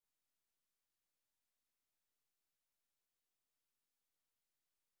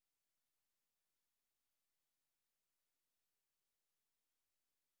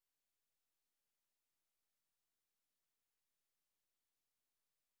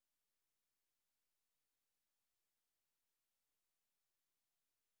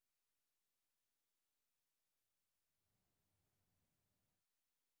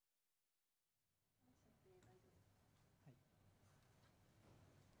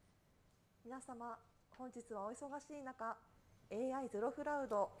皆様、本日はお忙しい中、AI ゼロフラウ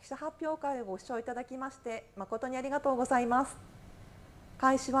ド記者発表会をご視聴いただきまして誠にありがとうございます。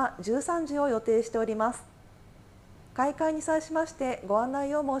開始は13時を予定しております。開会に際しましてご案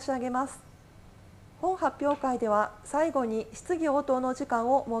内を申し上げます。本発表会では最後に質疑応答の時間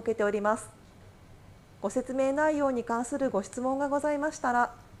を設けております。ご説明内容に関するご質問がございました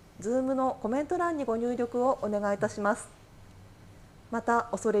ら、Zoom のコメント欄にご入力をお願いいたします。また、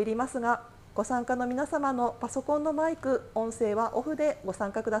恐れ入りますが、ご参加の皆様のパソコンのマイク、音声はオフでご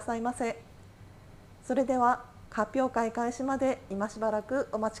参加くださいませ。それでは、発表会開始まで今しばらく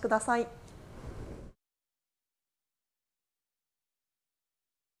お待ちください。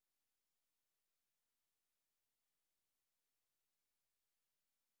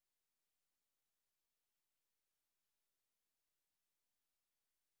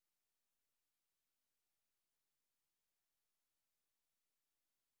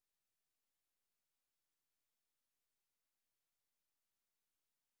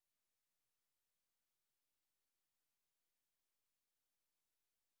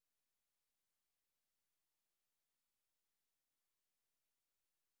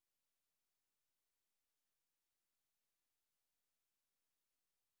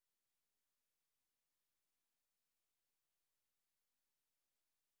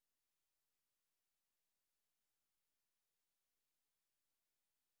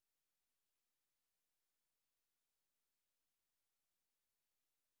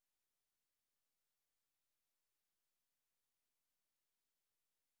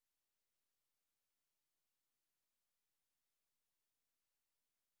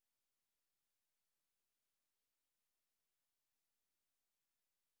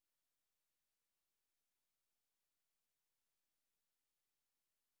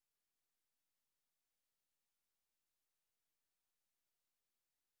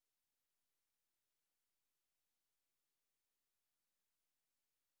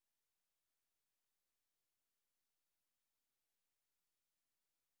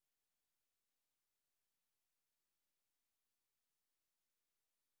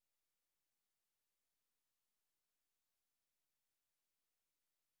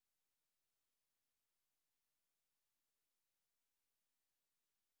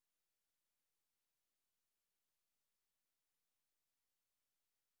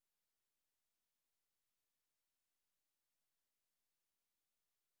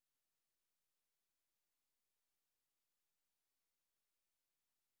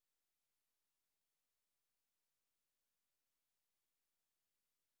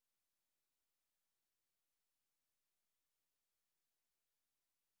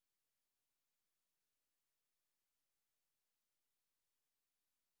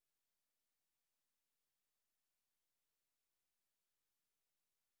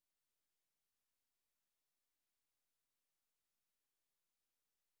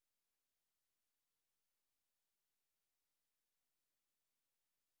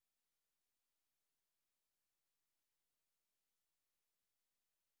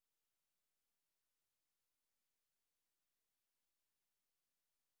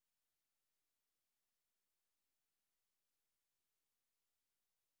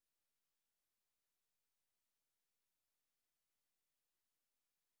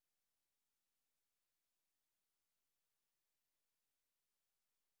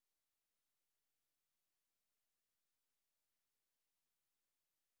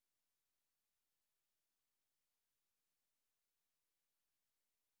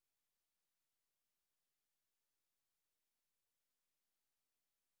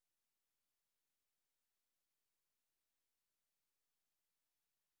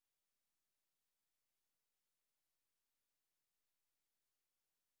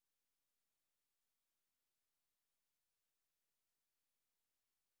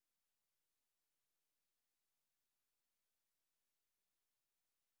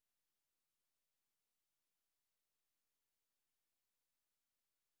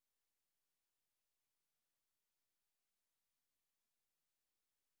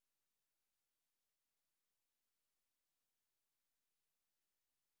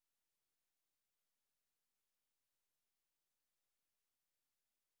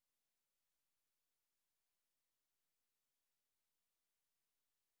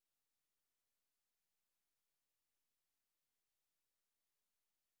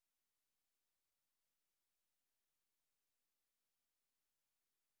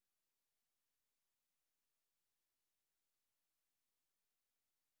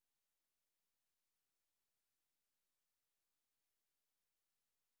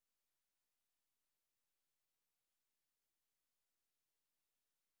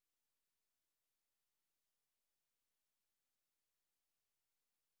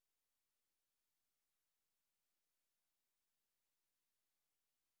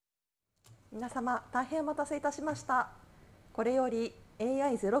皆様、大変お待たせいたしました。これより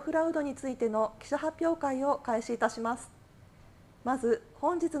AI ゼロフラウドについての記者発表会を開始いたします。まず、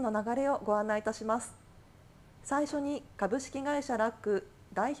本日の流れをご案内いたします。最初に株式会社ラック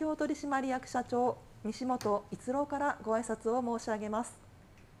代表取締役社長西本逸郎からご挨拶を申し上げます。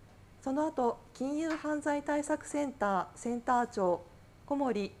その後、金融犯罪対策センターセンター長小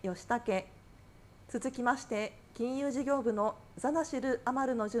森義武、続きまして金融事業部のザナシル・アマ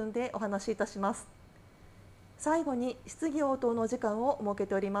ルの順でお話しいたします。最後に質疑応答の時間を設け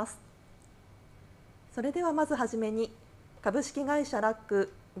ております。それではまずはじめに株式会社ラッ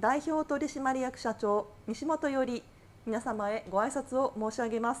ク代表取締役社長西本より皆様へご挨拶を申し上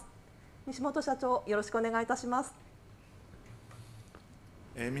げます。西本社長、よろしくお願いいたします。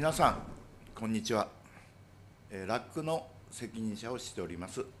皆さんこんにちは。ラックの責任者をしておりま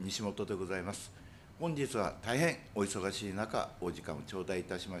す西本でございます。本日は大変お忙しい中お時間を頂戴い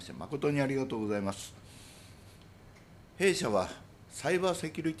たしまして誠にありがとうございます。弊社はサイバーセ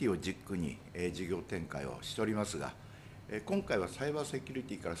キュリティを軸に事業展開をしておりますが、今回はサイバーセキュリ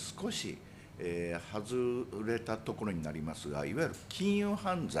ティから少し外れたところになりますが、いわゆる金融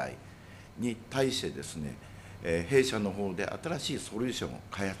犯罪に対してですね、弊社の方で新しいソリューションを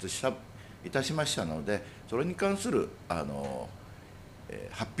開発いたしましたので、それに関する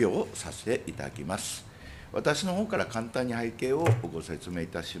発表をさせていただきます。私の方から簡単に背景をご説明い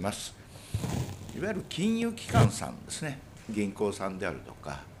たします。いわゆる金融機関さんですね、銀行さんであると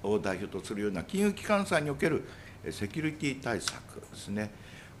かを代表とするような金融機関さんにおけるセキュリティ対策ですね。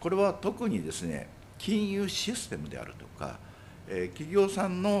これは特にですね、金融システムであるとか、企業さ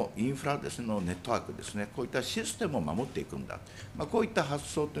んのインフラですね、のネットワークですね、こういったシステムを守っていくんだ、こういった発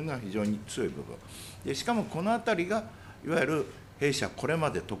想というのが非常に強い部分で、しかもこのあたりがいわゆる弊社これ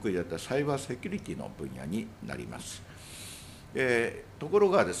まで得意だったサイバーセキュリティの分野になります。ところ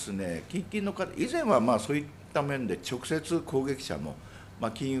がですね、近々の方、以前はそういった面で直接攻撃者も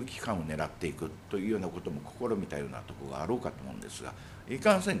金融機関を狙っていくというようなことも試みたようなところがあろうかと思うんですが、い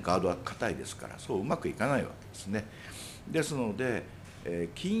かんせんガードは硬いですから、そううまくいかないわけですね。ですので、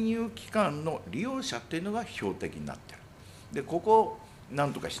金融機関の利用者というのが標的になっている。で、ここを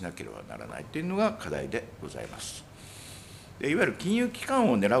何とかしなければならないというのが課題でございます。いわゆる金融機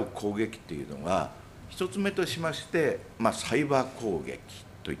関を狙う攻撃というのは、一つ目としまして、サイバー攻撃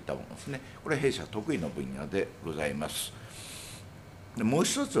といったものですね。これは弊社得意の分野でございます。でもう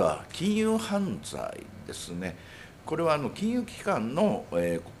一つは金融犯罪ですね。これは金融機関の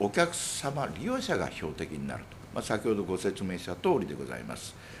お客様、利用者が標的になると、先ほどご説明した通りでございま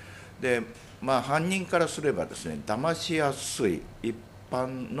す。で、犯人からすればですね、騙しやすい一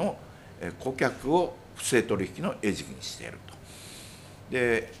般の顧客を不正取引の餌食にしていると。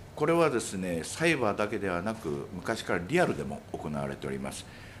で、これはですね、サイバーだけではなく、昔からリアルでも行われております。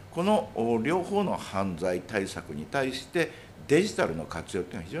この両方の犯罪対策に対して、デジタルの活用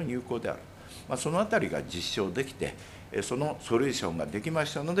というのは非常に有効である。そのあたりが実証できて、そのソリューションができま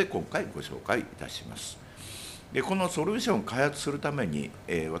したので、今回ご紹介いたします。で、このソリューションを開発するために、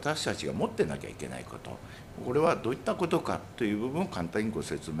私たちが持ってなきゃいけないこと、これはどういったことかという部分を簡単にご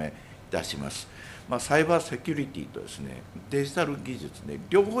説明いたします。サイバーセキュリティとですね、デジタル技術で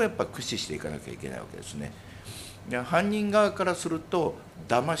両方やっぱ駆使していかなきゃいけないわけですね。で、犯人側からすると、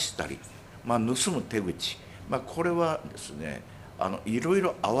騙したり、盗む手口、これはですね、いろい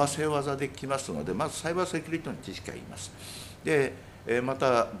ろ合わせ技できますので、まずサイバーセキュリティの知識がいります。で、ま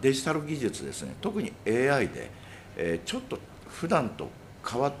たデジタル技術ですね、特に AI で、ちょっと普段と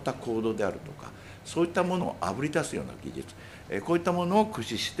変わった行動であるとか、そういったものをあぶり出すような技術、こういったものを駆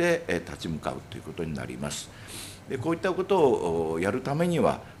使して立ち向かうということになります。で、こういったことをやるために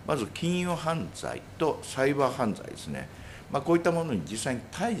は、まず金融犯罪とサイバー犯罪ですね、こういったものに実際に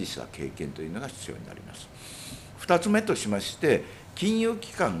対峙した経験というのが必要になります。2つ目としまして、金融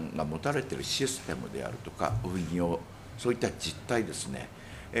機関が持たれているシステムであるとか、運用、そういった実態ですね、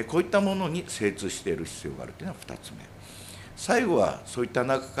こういったものに精通している必要があるというのが2つ目。最後は、そういった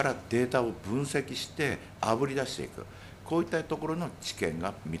中からデータを分析して、あぶり出していく、こういったところの知見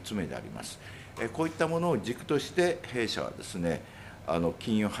が3つ目であります。こういったものを軸として、弊社はですね、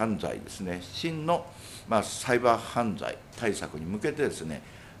金融犯罪ですね、真のサイバー犯罪対策に向けてですね、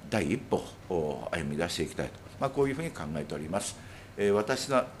第一歩を歩み出していきたいと、こういうふうに考えております。私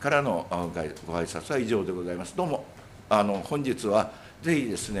からのご挨拶は以上でございます。どうも本日はぜひ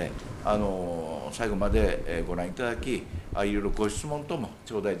ですね、最後までご覧いただき、いろいろご質問等も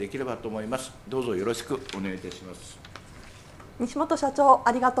頂戴できればと思います。どうぞよろしくお願いいたします。西本社長、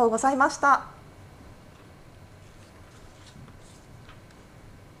ありがとうございました。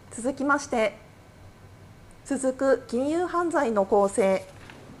続きまして、続く金融犯罪の構成、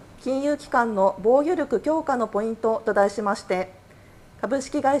金融機関の防御力強化のポイントと題しまして、株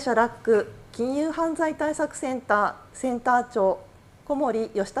式会社ラック金融犯罪対策センターセンター長小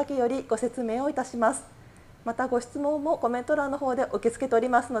森義武よりご説明をいたします。またご質問もコメント欄の方で受け付けており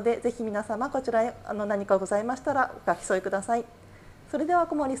ますので、ぜひ皆様こちらへ何かございましたらお書き添えください。それでは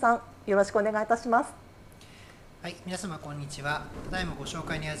小森さん、よろしくお願いいたします。はい、皆様こんにちは。ただいまご紹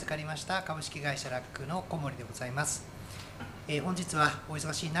介に預かりました株式会社ラックの小森でございます。本日はお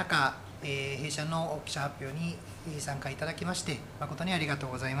忙しい中、弊社の記者発表に参加いただきまして誠にありがとう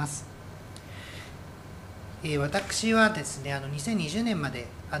ございます。私はですね、2020年まで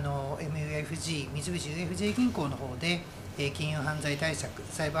MUFG 三菱 UFJ 銀行の方で金融犯罪対策、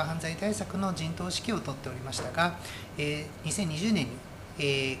サイバー犯罪対策の陣頭指揮を執っておりましたが、2020年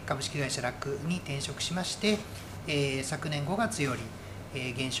に株式会社ラックに転職しまして、昨年5月よ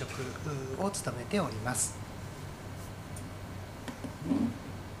り現職を務めております。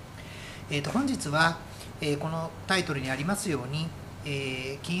本日はこのタイトルにありますように、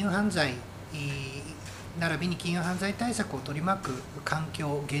金融犯罪並びに金融犯罪対策を取り巻く環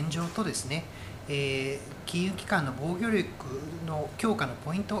境、現状とですね、金融機関の防御力の強化の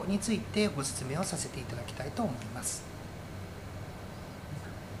ポイントについてご説明をさせていただきたいと思います。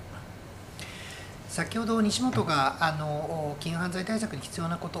先ほど西本が金融犯罪対策に必要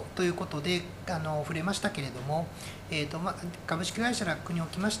なことということで触れましたけれども、株式会社ラックにお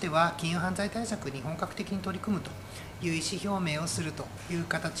きましては、金融犯罪対策に本格的に取り組むという意思表明をするという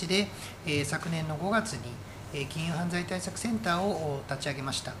形で、昨年の5月に金融犯罪対策センターを立ち上げ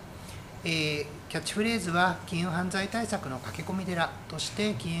ました。キャッチフレーズは、金融犯罪対策の駆け込み寺とし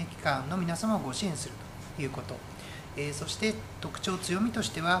て金融機関の皆様をご支援するということ、そして特徴、強みとし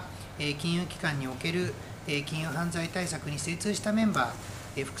ては、金融機関における金融犯罪対策に精通したメンバ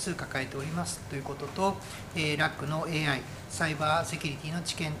ー、複数抱えておりますということと、ラックの AI、サイバーセキュリティの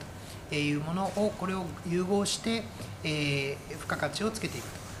知見というものを、これを融合して、付加価値をつけていく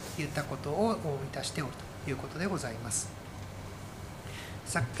といったことをいたしておるということでございます。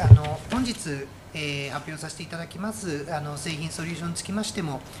本日、発表させていただきます製品ソリューションにつきまして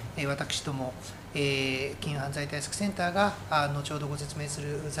も、私ども、金融犯罪対策センターが後ほどご説明す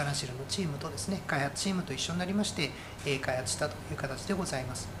るザナシルのチームとですね、開発チームと一緒になりまして、開発したという形でござい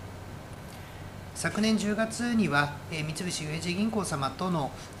ます。昨年10月には、三菱 UFJ 銀行様と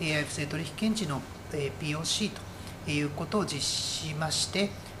の AI 不正取引検知の POC ということを実施しまして、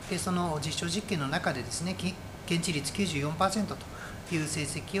その実証実験の中でですね、検知率 94% という成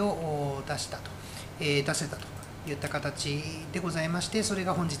績を出せたといった形でございまして、それ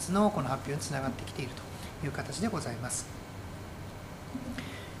が本日のこの発表につながってきているという形でございます。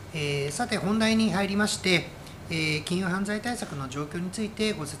さて本題に入りまして、金融犯罪対策の状況につい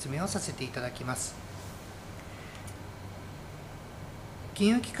てご説明をさせていただきます。金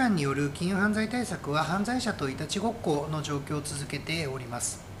融機関による金融犯罪対策は、犯罪者といたちごっこの状況を続けておりま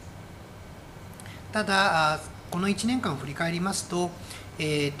す。ただこの1年間を振り返りますと、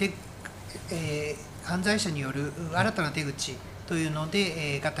犯罪者による新たな手口というの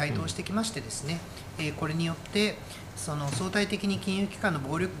で、が台頭してきましてですね、これによって相対的に金融機関の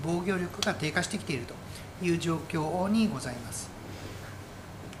防御力が低下してきているという状況にございます。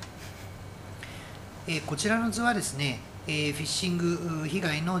こちらの図はですね、フィッシング被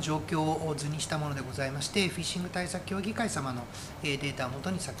害の状況を図にしたものでございまして、フィッシング対策協議会様のデータをも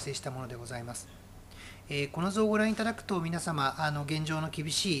とに作成したものでございます。この図をご覧いただくと、皆様現状の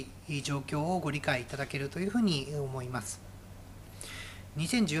厳しい状況をご理解いただけるというふうに思います。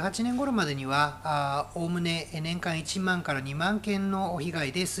2018年頃までにはおおむね年間1万から2万件の被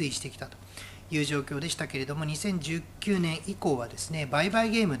害で推移してきたという状況でしたけれども、2019年以降はですね、売買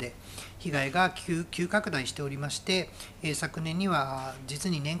ゲームで被害が急拡大しておりまして、昨年には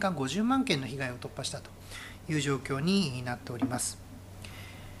実に年間50万件の被害を突破したという状況になっております。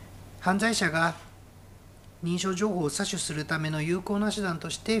犯罪者が認証情報を詐取するための有効な手段と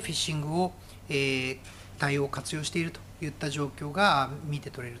してフィッシングを、対応活用しているといった状況が見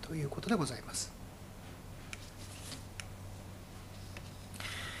て取れるということでございます。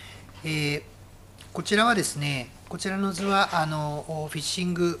こちらはですね、こちらの図はフィッシ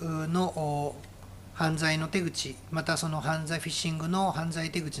ングの犯罪の手口、またそのフィッシングの犯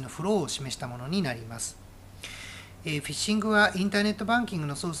罪手口のフローを示したものになります。フィッシングはインターネットバンキング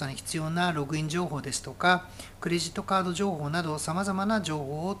の操作に必要なログイン情報ですとか、クレジットカード情報など、さまざまな情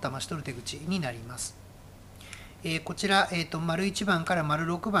報を騙し取る手口になります。こちら、丸1番から丸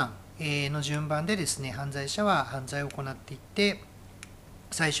6番の順番でですね、犯罪者は犯罪を行っていって、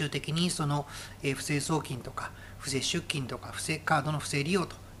最終的にその不正送金とか、不正出金とか、不正カードの不正利用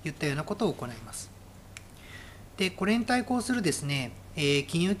といったようなことを行います。で、これに対抗するですね、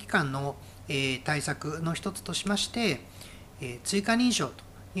金融機関の対策の一つとしまして、追加認証と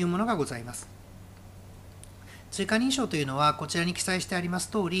いうものがございます。追加認証というのは、こちらに記載してあります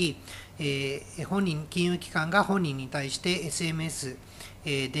とおり、金融機関が本人に対して SMS、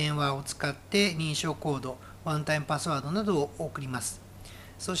電話を使って認証コード、ワンタイムパスワードなどを送ります。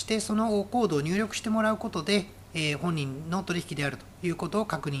そしてそのコードを入力してもらうことで、本人の取引であるということを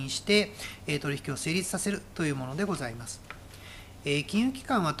確認して、取引を成立させるというものでございます。金融機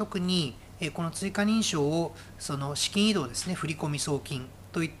関は特にこの追加認証をその資金移動ですね、振込送金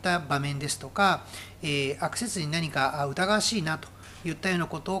といった場面ですとか、アクセスに何か疑わしいなといったような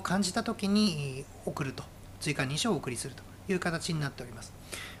ことを感じたときに送ると、追加認証をお送りするという形になっております。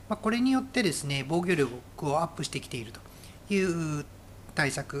これによってですね、防御力をアップしてきているという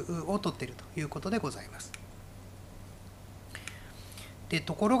対策を取っているということでございます。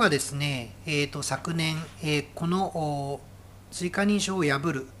ところがですね、昨年、この追加認証を破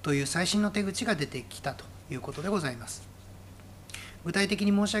るという最新の手口が出てきたということでございます。具体的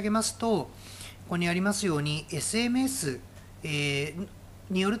に申し上げますと、ここにありますように SMS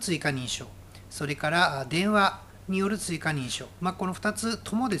による追加認証、それから電話による追加認証、この2つ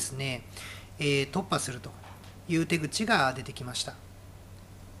ともですね、突破するという手口が出てきました。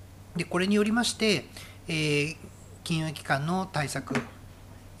で、これによりまして、金融機関の対策、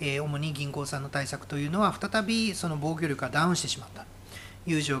主に銀行さんの対策というのは、再びその防御力がダウンしてしまった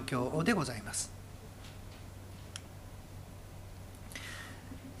という状況でございます。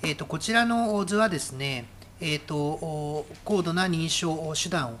こちらの図はですね、高度な認証手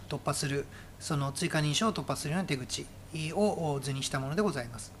段を突破する、その追加認証を突破するような手口を図にしたものでござい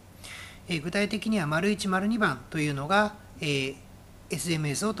ます。具体的には、丸1、丸2番というのが、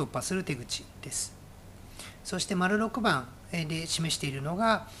SMS を突破する手口です。そして、丸6番で示しているの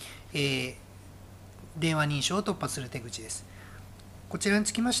が、電話認証を突破する手口です。こちらに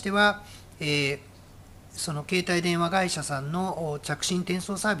つきましては、その携帯電話会社さんの着信転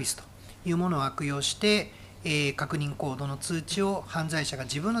送サービスというものを悪用して、確認コードの通知を犯罪者が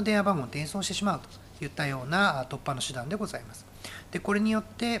自分の電話番号に転送してしまうといったような突破の手段でございます。で、これによっ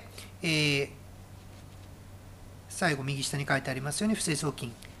て、最後右下に書いてありますように、不正送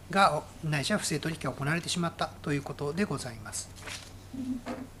金がないしは不正取引が行われてしまったということでございます。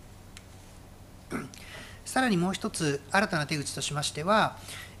さらにもう一つ新たな手口としましては、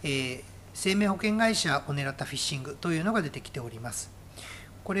生命保険会社を狙ったフィッシングというのが出てきております。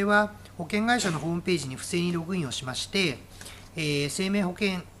これは保険会社のホームページに不正にログインをしまして、生命保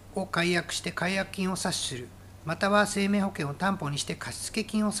険を解約して解約金を詐取する、または生命保険を担保にして貸付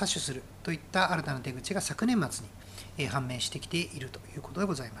金を詐取するといった新たな手口が昨年末に判明してきているということで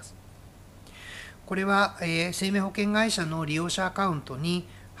ございます。これは生命保険会社の利用者アカウントに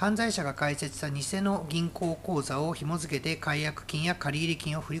犯罪者が開設した偽の銀行口座を紐付けて解約金や借入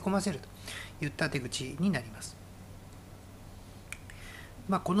金を振り込ませるといった手口になります。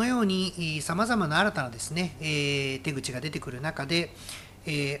このようにさまざまな新たなですね、手口が出てくる中で、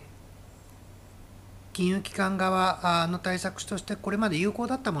金融機関側の対策としてこれまで有効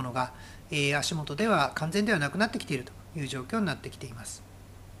だったものが、足元では完全ではなくなってきているという状況になってきています。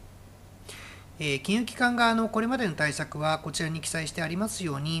金融機関側のこれまでの対策は、こちらに記載してあります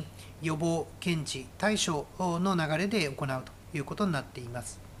ように、予防、検知、対処の流れで行うということになっていま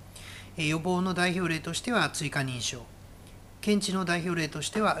す。予防の代表例としては追加認証、検知の代表例と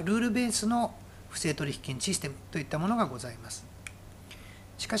してはルールベースの不正取引検知システムといったものがございます。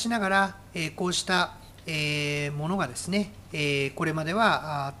しかしながら、こうしたものがですね、これまで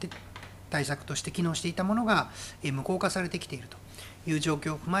は対策として機能していたものが無効化されてきているという状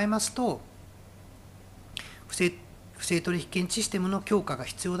況を踏まえますと、不正取引検知システムの強化が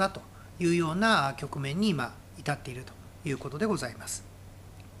必要だというような局面に今至っているということでございます。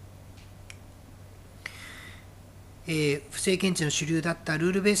不正検知の主流だったル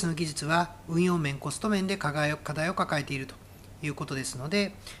ールベースの技術は運用面、コスト面で課題を抱えているということですの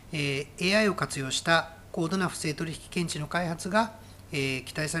で、AI を活用した高度な不正取引検知の開発が期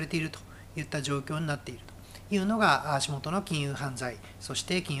待されているといった状況になっているというのが足元の金融犯罪、そし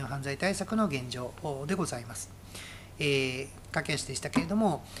て金融犯罪対策の現状でございます。駆け足でしたけれど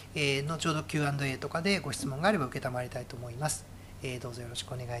も、後ほど Q&A とかでご質問があれば承りたいと思います。どうぞよろし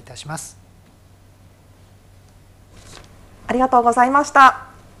くお願いいたします。ありがとうございました。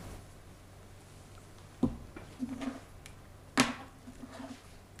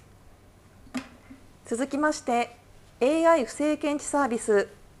続きまして、AI 不正検知サービス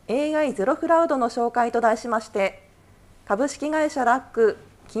AI ゼロフラウドの紹介と題しまして、株式会社ラック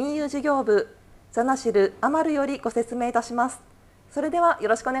金融事業部ザナシルアマルよりご説明いたします。それではよ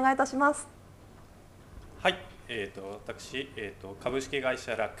ろしくお願いいたします。はい、私、株式会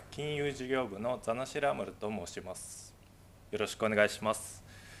社ラック金融事業部のザナシラムルと申します。よろしくお願いします。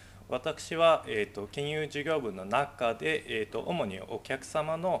私は、金融事業部の中で、主にお客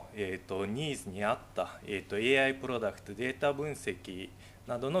様の、ニーズに合った、AI プロダクト、データ分析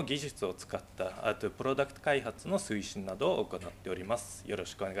などの技術を使ったプロダクト開発の推進などを行っております。よろ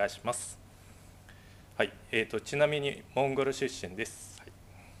しくお願いします。はい、ちなみにモンゴル出身です。はい、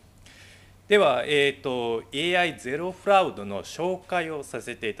では、AI ゼロフラウドの紹介をさ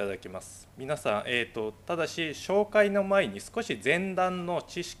せていただきます。皆さん、ただし紹介の前に少し前段の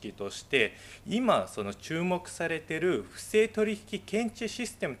知識として、今その注目されている不正取引検知シ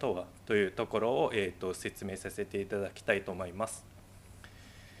ステムとはというところを、説明させていただきたいと思います。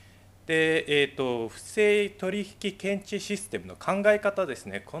で、不正取引検知システムの考え方です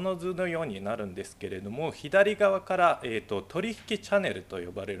ね、この図のようになるんですけれども、左側から、取引チャンネルと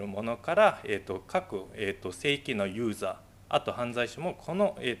呼ばれるものから、各、正規のユーザー、あと犯罪者もこ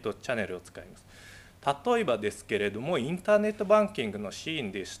の、チャンネルを使います。例えばですけれども、インターネットバンキングのシー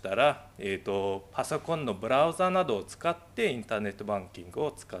ンでしたら、パソコンのブラウザなどを使ってインターネットバンキング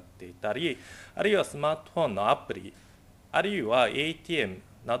を使っていたり、あるいはスマートフォンのアプリ、あるいは ATM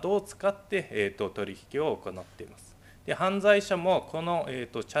などを使って、取引を行っています。で、犯罪者もこの、チ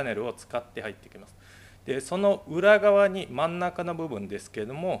ャンネルを使って入ってきます。で、その裏側に真ん中の部分ですけれ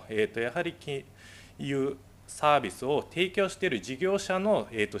ども、やはり金融サービスを提供している事業者の、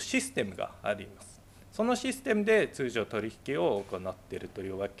システムがあります。そのシステムで通常取引を行っているとい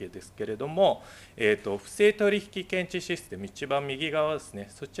うわけですけれども、不正取引検知システム、一番右側ですね、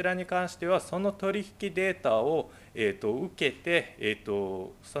そちらに関しては、その取引データを、受けて、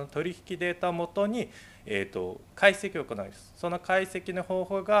その取引データをもとに、解析を行います。その解析の方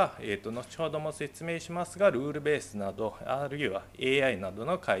法が、後ほども説明しますが、ルールベースなど、あるいは AI など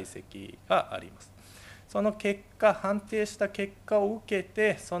の解析があります。その結果、判定した結果を受け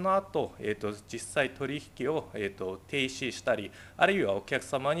て、その後、実際取引を、停止したり、あるいはお客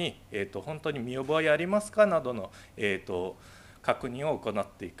様に、本当に見覚えありますかなどの、確認を行っ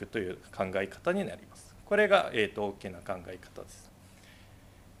ていくという考え方になります。これが、大きな考え方です。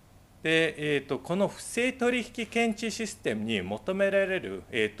で、この不正取引検知システムに求められる、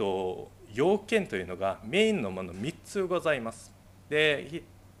要件というのがメインのもの3つございます。で、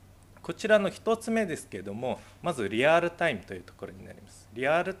こちらの1つ目ですけれども、まずリアルタイムというところになります。リ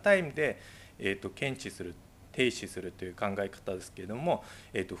アルタイムで、検知する、停止するという考え方ですけれども、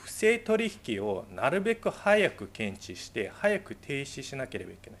不正取引をなるべく早く検知して、早く停止しなけれ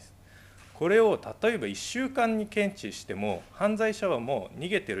ばいけないです。これを例えば1週間に検知しても、犯罪者はもう逃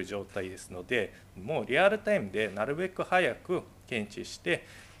げている状態ですので、もうリアルタイムでなるべく早く検知して、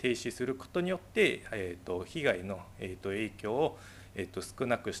停止することによって、被害の、影響を少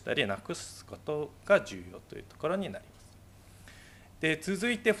なくしたりなくすことが重要というところになります。で、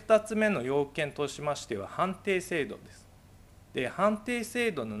続いて2つ目の要件としましては判定制度です。で、判定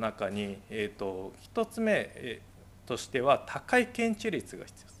制度の中に、1つ目としては高い検知率が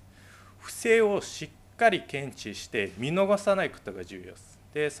必要です。不正をしっかり検知して見逃さないことが重要です。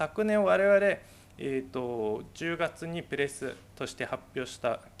で、昨年我々10月にプレスとして発表し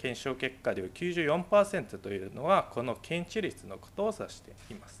た検証結果では 94% というのはこの検知率のことを指して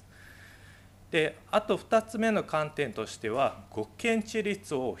います。で、あと2つ目の観点としては誤検知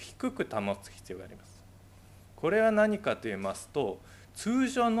率を低く保つ必要があります。これは何かと言いますと、通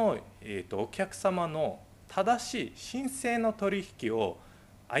常の、お客様の正しい申請の取引を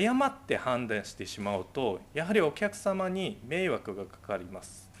誤って判断してしまうと、やはりお客様に迷惑がかかりま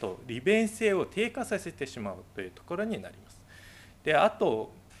すと、利便性を低下させてしまうというところになります。で、あ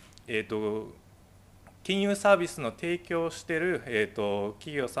と、金融サービスの提供をしている、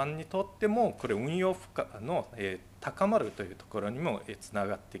企業さんにとっても、これ運用負荷の、高まるというところにもつな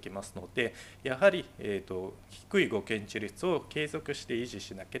がってきますので、やはり、低い誤検知率を継続して維持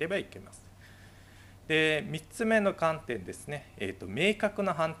しなければいけません。で、3つ目の観点ですね、明確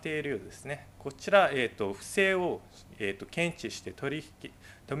な判定理由ですね。こちら、不正を、検知して取引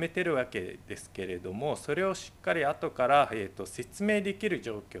止めてるわけですけれども、それをしっかり後から、説明できる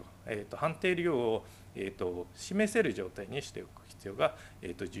状況、判定理由を、示せる状態にしておく必要が、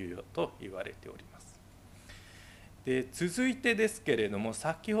重要と言われております。で、続いてですけれども、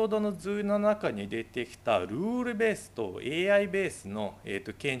先ほどの図の中に出てきたルールベースと AI ベースの、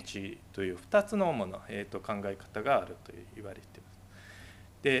検知という2つの主な、考え方があると言われています。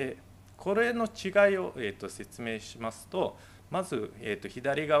で、これの違いを、説明しますと、まず、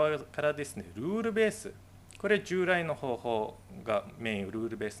左側からですね、ルールベース、これ従来の方法がメインルー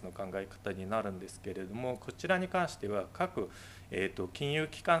ルベースの考え方になるんですけれども、こちらに関しては各金融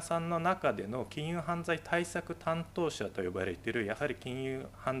機関さんの中での金融犯罪対策担当者と呼ばれている、やはり金融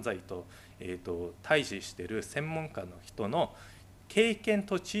犯罪と対峙している専門家の人の経験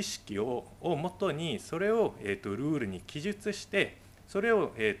と知識をもとに、それをルールに記述して、それ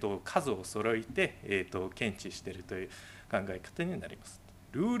を数を揃えて検知しているという考え方になります。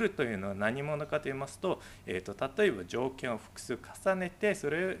ルールというのは何者かといいますと、例えば条件を複数重ねて、そ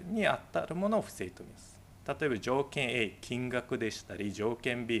れに当たるものを不正と見ます。例えば条件 A、金額でしたり、条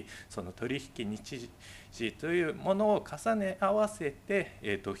件 B、その取引日時というものを重ね合わせ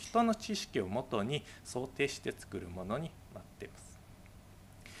て、人の知識をもとに想定して作るものになっています。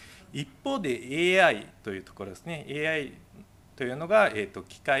一方で AI というところですね。AIというのが、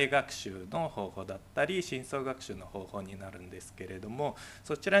機械学習の方法だったり深層学習の方法になるんですけれども、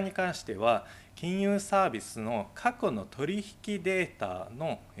そちらに関しては金融サービスの過去の取引データ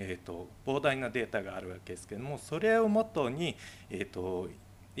の、膨大なデータがあるわけですけれども、それをもとに、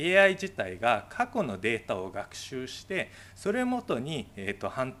AI 自体が過去のデータを学習して、それをもとに、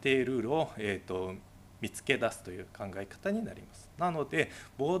判定ルールを、見つけ出すという考え方になります。なので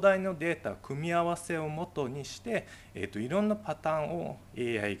膨大なデータ組み合わせをもとにして、いろんなパターンを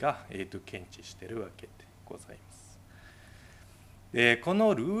AI が、検知しているわけでございます。でこ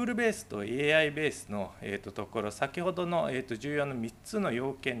のルールベースと AI ベースの、ところ、先ほどの、重要な3つの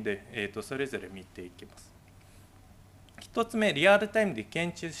要件で、それぞれ見ていきます。1つ目、リアルタイムで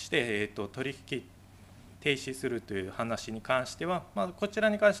検知して、取引停止するという話に関しては、こちら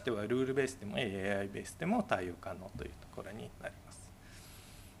に関してはルールベースでも AI ベースでも対応可能というところになります。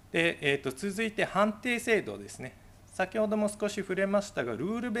で、続いて判定制度ですね。先ほども少し触れましたが、ル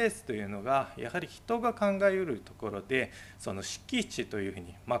ールベースというのがやはり人が考えうるところで、その敷地というふう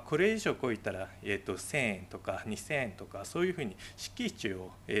に、これ以上超えたら、1000円とか2000円とかそういうふうに敷地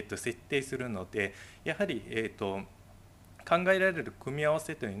を、設定するので、やはり、考えられる組み合わ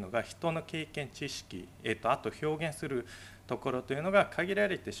せというのが人の経験知識、あと表現するところというのが限ら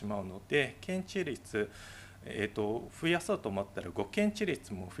れてしまうので、検知率、増やそうと思ったら誤検知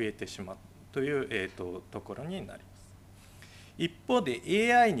率も増えてしまうという、ところになります。一方で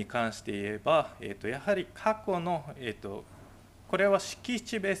AI に関して言えば、やはり過去の、これは敷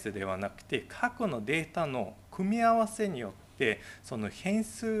地ベースではなくて過去のデータの組み合わせによってその変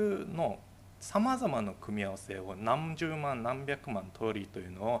数のさまざまな組み合わせを何十万何百万通りとい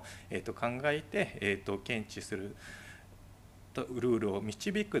うのを、考えて、検知するルールを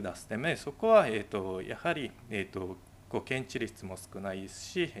導く出すため、そこは、やはり、誤検知率も少ないです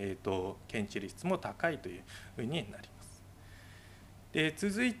し、検知率も高いというふうになります。で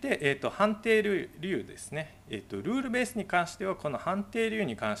続いて、判定理由ですね。ルールベースに関してはこの判定理由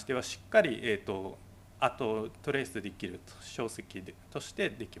に関してはしっかり、あとトレースできる証跡として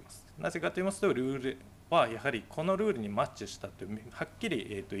できます。なぜかと言いますと、ルールはやはりこのルールにマッチしたとはっき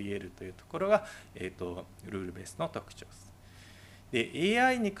り、言えるというところが、ルールベースの特徴です。で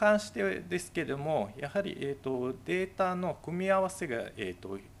AI に関してですけれども、やはり、データの組み合わせが、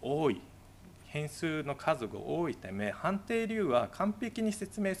多い、変数の数が多いため、判定理由は完璧に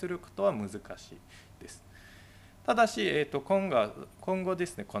説明することは難しいです。ただし、今後で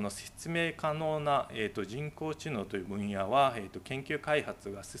すね、この説明可能な、人工知能という分野は、研究開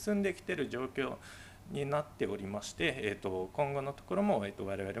発が進んできている状況になっておりまして、今後のところも、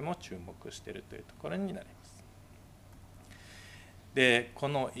我々も注目しているというところになります。でこ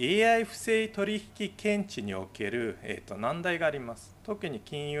の AI 不正取引検知における、難題があります。特に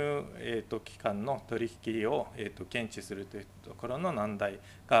金融、機関の取引を、検知するというところの難題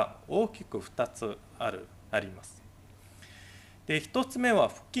が大きく2つあります。で1つ目は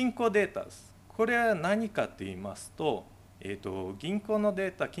不均衡データです。これは何かといいますと、銀行の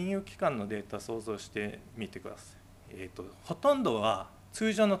データ、金融機関のデータを想像してみてください。ほとんどは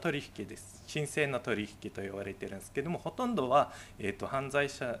通常の取引です。神聖な取引と言われているんですけども、ほとんどは、犯罪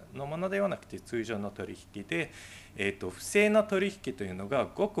者のものではなくて通常の取引で、不正な取引というのが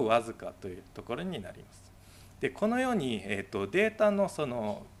ごくわずかというところになります。でこのように、データのそ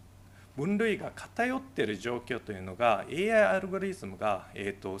の分類が偏っている状況というのが AI アルゴリズムが、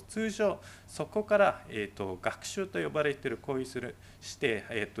通常そこから、学習と呼ばれている行為して、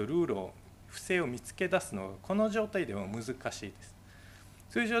ルールを不正を見つけ出すのがこの状態では難しいです。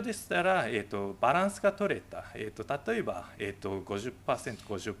通常でしたら、バランスが取れた、例えば、50%、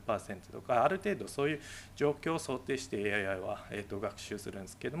50% とかある程度そういう状況を想定して AI は、学習するんで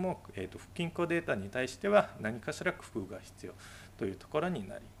すけれども、不均衡データに対しては何かしら工夫が必要というところに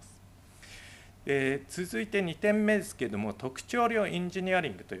なります。続いて2点目ですけれども、特徴量エンジニアリ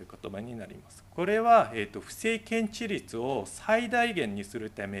ングという言葉になります。これは、不正検知率を最大限にする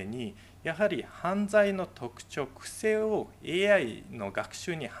ために、やはり犯罪の特徴、癖を AI の学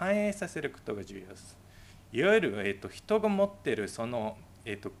習に反映させることが重要です。いわゆる、人が持っているその、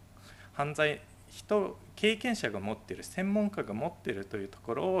犯罪、経験者が持っている、専門家が持っているというと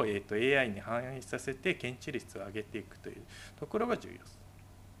ころを、AI に反映させて検知率を上げていくというところが重要です。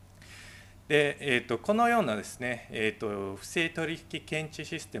でこのようなですね、不正取引検知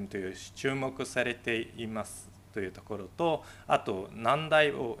システムという注目されていますというところと、あと難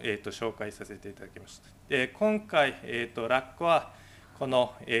題を、紹介させていただきました。で今回、ラックはこ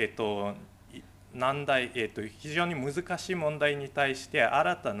の、難題、非常に難しい問題に対して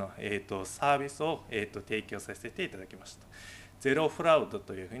新たな、サービスを、提供させていただきました。ゼロフラウド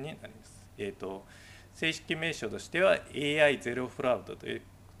というふうになります。正式名称としては AI ゼロフラウドという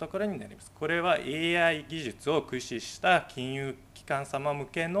ところになります。これは AI 技術を駆使した金融機関様向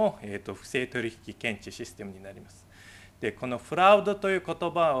けの、不正取引検知システムになります。でこのフラウドという言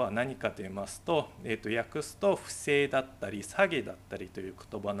葉は何かと言いますと、訳すと不正だったり詐欺だったりという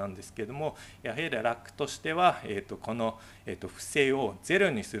言葉なんですけれども、やはりラックとしては、この、不正をゼロ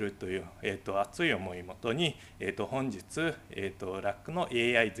にするという、熱い思いもとに、本日、ラックの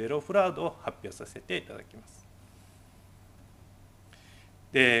AI ゼロフラウドを発表させていただきます。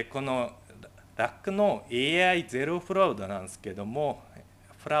でこのラックの AI ゼロフラウドなんですけれども、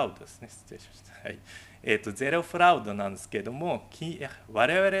フラウドですね、失礼しました。はいゼロフラウドなんですけれども、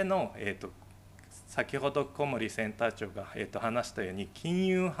我々の、先ほど小森センター長が、話したように、金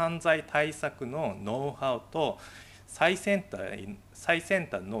融犯罪対策のノウハウと最先端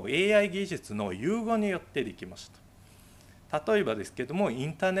の AI 技術の融合によってできました。例えばですけれども、イ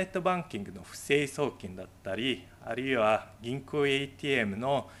ンターネットバンキングの不正送金だったり、あるいは銀行 ATM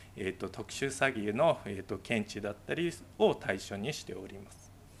の、特殊詐欺の、検知だったりを対象にしておりま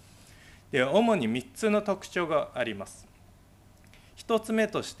す。で主に3つの特徴があります。1つ目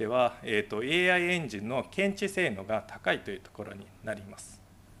としては、AI エンジンの検知性能が高いというところになります。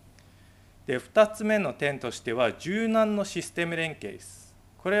で2つ目の点としては、柔軟のシステム連携です。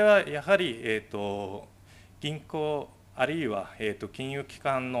これはやはり、銀行あるいは、金融機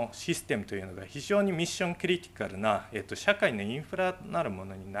関のシステムというのが非常にミッションクリティカルな、社会のインフラなるも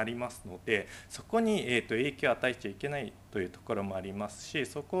のになりますので、そこに、影響を与えちゃいけないというところもありますし、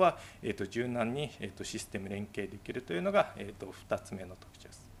そこは、柔軟に、システム連携できるというのが、2つ目の特徴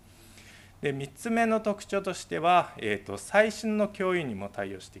です。で3つ目の特徴としては、最新の脅威にも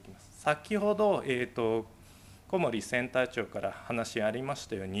対応していきます。先ほど、小森センター長から話ありまし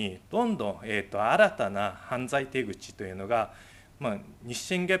たように、どんどん、新たな犯罪手口というのが、日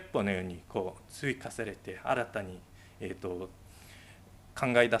進月歩のように追加されて、新たに、考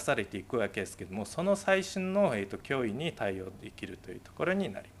え出されていくわけですけれども、その最新の、脅威に対応できるというところに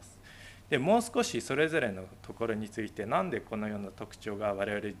なります。でもう少しそれぞれのところについて、なんでこのような特徴が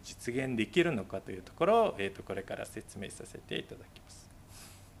我々実現できるのかというところを、これから説明させていただきます。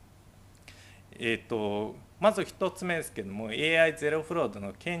まず1つ目ですけれども、AI ゼロフラウド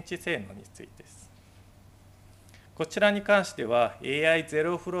の検知性能についてです。こちらに関しては、AI ゼ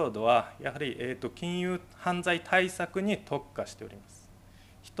ロフラウドはやはり、金融犯罪対策に特化しております。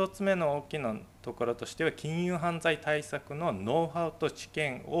1つ目の大きなところとしては、金融犯罪対策のノウハウと知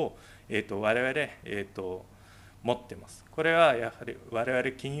見を、我々、持っています。これはやはり我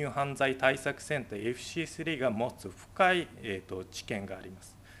々金融犯罪対策センター FC3 が持つ深い、知見がありま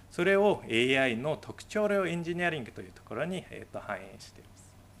す。それを AI の特徴量エンジニアリングというところに、反映していま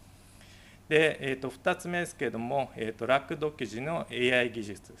す。で、2つ目ですけれども、ラック独自の AI 技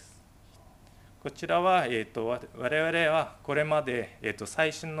術です。こちらは、我々はこれまで、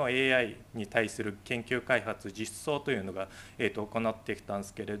最新の AI に対する研究開発実装というのが、行ってきたんで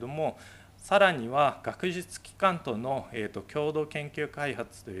すけれども、さらには学術機関との、共同研究開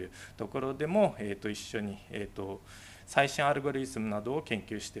発というところでも、一緒に、最新アルゴリズムなどを研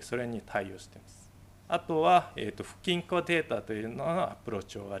究して、それに対応しています。あとは、不均衡データというののアプロー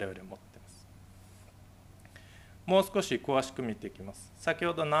チを我々持っています。もう少し詳しく見ていきます。先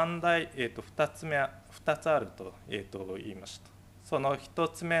ほど難題、2つあると、言いました。その1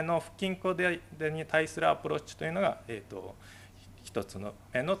つ目の不均衡データに対するアプローチというのが、1つ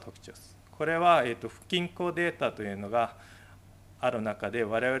目の特徴です。これは、不均衡データというのがある中で、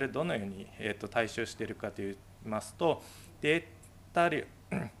我々どのように、対処しているかというますと、デー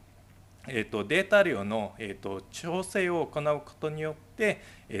タ量の、調整を行うことによって、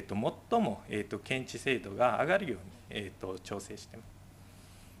最も、検知精度が上がるように、調整しています。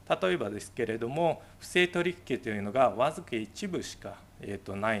例えばですけれども、不正取引というのがわずか一部しか、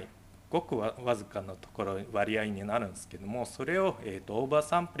ないごくわずかなところ割合になるんですけども、それを、オーバー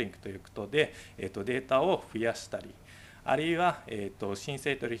サンプリングということで、データを増やしたり、あるいは、申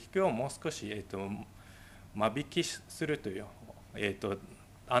請取引をもう少し、間引きするという、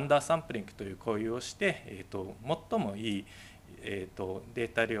アンダーサンプリングという行為をして、最もいい、デ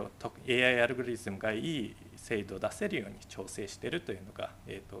ータ量、AI アルゴリズムがいい精度を出せるように調整しているというのが、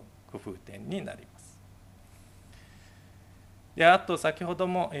工夫点になります。であと先ほど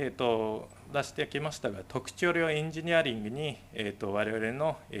も、出してきましたが、特徴量エンジニアリングに、我々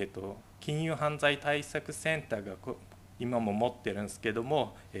の、金融犯罪対策センターが今も持ってるんですけど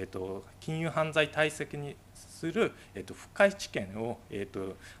も、金融犯罪対策にする、付加知見を、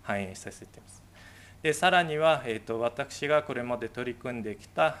反映させています。でさらには、私がこれまで取り組んでき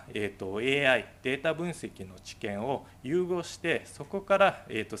た、AI データ分析の知見を融合して、そこから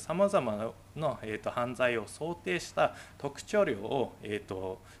さまざまな、犯罪を想定した特徴量を、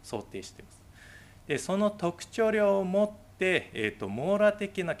想定しています。でその特徴量を持って、網羅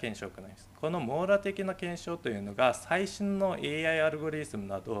的な検証を行います。この網羅的な検証というのが、最新の AI アルゴリズム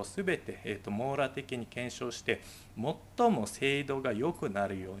などをすべて、網羅的に検証して、最も精度が良くな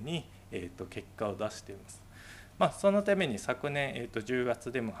るように、結果を出しています。そのために昨年、10月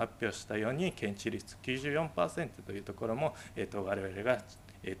でも発表したように、検知率 94% というところも、我々が、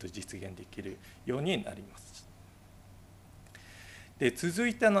実現できるようになります。で続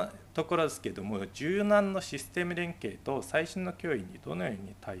いてのところですけれども、柔軟なシステム連携と最新の脅威にどのよう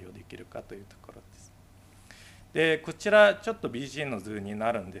に対応できるかというところです。でこちらちょっと BG の図に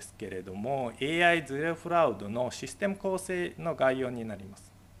なるんですけれども、 AI ゼロフラウドのシステム構成の概要になりま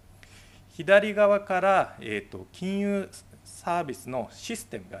す。左側から、金融サービスのシス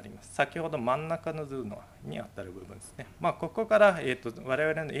テムがあります。先ほど真ん中の図にあたる部分ですね。ここから、我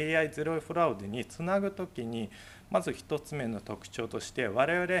々の AI ゼロフラウドにつなぐときに、まず1つ目の特徴として、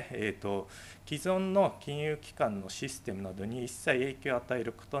我々、既存の金融機関のシステムなどに一切影響を与え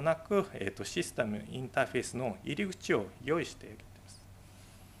ることなく、システムインターフェースの入り口を用意している。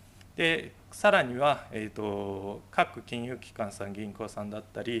でさらには、各金融機関さん、銀行さんだっ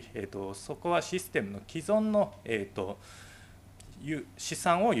たり、そこはシステムの既存の、資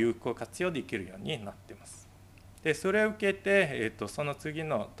産を有効活用できるようになっています。でそれを受けて、その次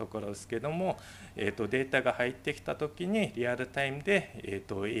のところですけれども、データが入ってきたときにリアルタイムで、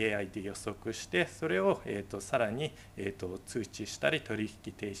AI で予測して、それを、さらに、通知したり取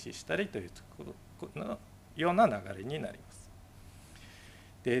引停止したりというような流れになります。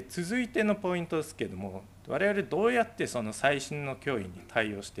で続いてのポイントですけれども、我々どうやってその最新の脅威に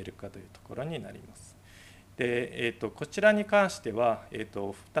対応しているかというところになります。でこちらに関しては、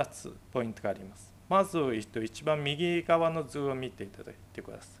2つポイントがあります。まず、一番右側の図を見ていただいてく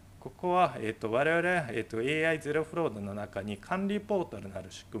ださい。ここは、我々、AI ゼロフロードの中に管理ポータルな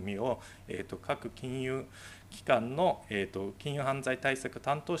る仕組みを、各金融機関の、金融犯罪対策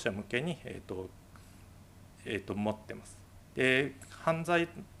担当者向けに、持っています。で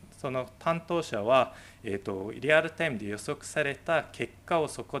その担当者は、リアルタイムで予測された結果を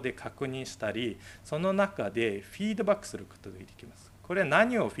そこで確認したり、その中でフィードバックすることができます。これは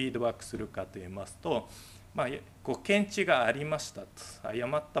何をフィードバックするかといいますと、ご検知がありましたと、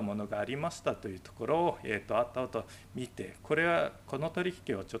誤ったものがありましたというところを、後々見て、この取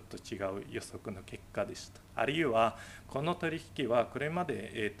引はちょっと違う予測の結果でした。あるいは、この取引はこれま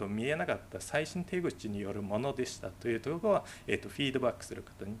で、見えなかった最新手口によるものでしたというところは、フィードバックする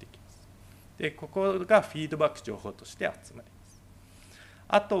ことにできます。で、ここがフィードバック情報として集まります。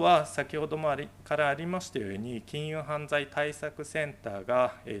あとは先ほどもからありましたように、金融犯罪対策センター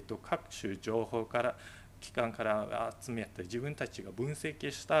が、各種情報から機関から集めて自分たちが分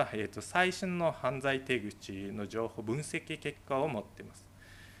析した、最新の犯罪手口の情報分析結果を持っています。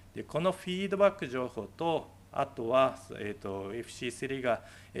でこのフィードバック情報と、あとは、FC3 が、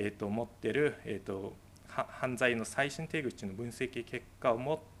持っている、犯罪の最新手口の分析結果を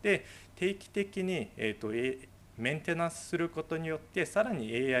持って定期的に、メンテナンスすることによって、さら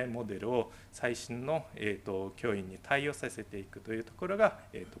に AI モデルを最新の、脅威に対応させていくというところが、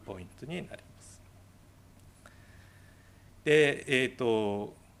ポイントになります。で、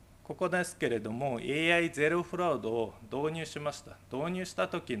ここですけれども、AI ゼロフラウドを導入しました。導入した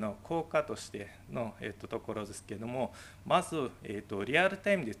時の効果としての、ところですけれども、まず、リアル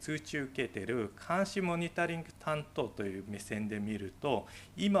タイムで通知を受けている監視モニタリング担当という目線で見ると、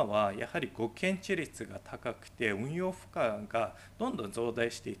今はやはりご検知率が高くて、運用負荷がどんどん増大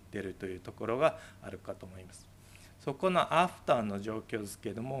していっているというところがあるかと思います。そこのアフターの状況ですけ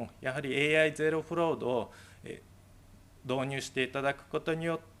れども、やはり AI ゼロフラウドを導入していただくことに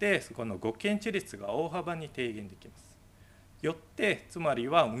よって、このご検知率が大幅に低減できます。よって、つまり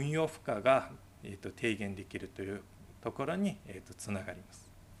は運用負荷が低減できるというところにつながります。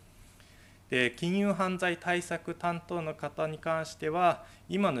で、金融犯罪対策担当の方に関しては、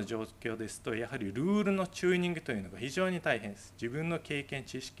今の状況ですと、やはりルールのチューニングというのが非常に大変です。自分の経験、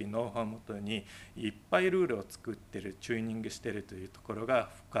知識、ノウハウをもとにいっぱいルールを作っている、チューニングしているというところが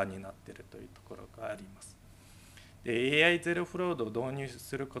負荷になっているというところがあります。で、AI ゼロフロードを導入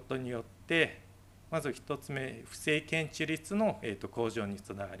することによって、まず1つ目、不正検知率の向上に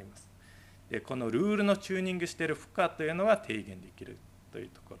つながります。で、このルールのチューニングしている負荷というのは低減できるという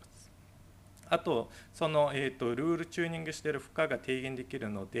ところです。あと、その、ルールチューニングしている負荷が低減できる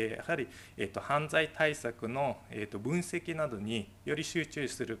ので、やはり、犯罪対策の、分析などにより集中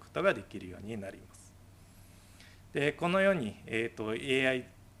することができるようになります。で、このように、AI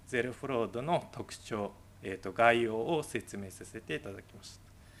ゼロフロードの特徴、概要を説明させていただきました。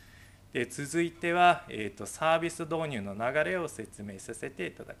で、続いては、サービス導入の流れを説明させて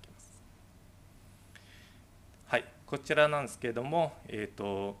いただきます。はい、こちらなんですけれども、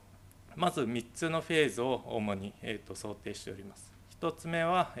まず3つのフェーズを主に想定しております。1つ目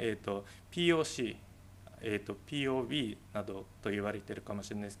はPOC、POB などと言われているかもし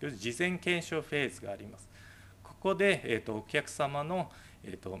れないですけど、事前検証フェーズがあります。ここでお客様の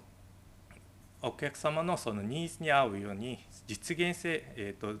そのニーズに合うように実現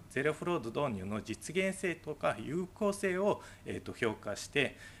性、ゼロフロード導入の実現性とか有効性を評価し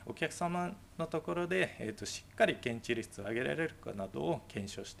て、お客様のところでしっかり検知率を上げられるかなどを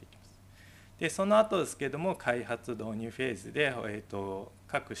検証していきます。で、その後ですけれども、開発導入フェーズで、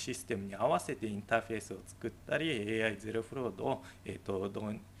各システムに合わせてインターフェースを作ったり、AI ゼロフロードを、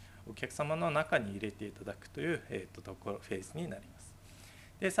お客様の中に入れていただくという、ところフェーズになります。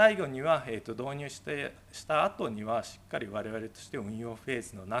で、最後には、導入した後には、しっかり我々として運用フェー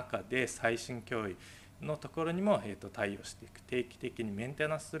ズの中で最新脅威のところにも対応していく、定期的にメンテ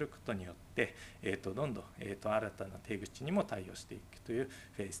ナンスすることによって、どんどん新たな手口にも対応していくという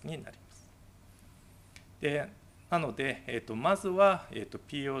フェーズになります。で、なので、まずは、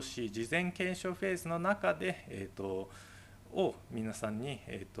POC 事前検証フェーズの中で、を皆さんに、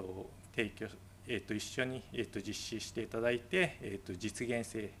提供、一緒に、実施していただいて、実現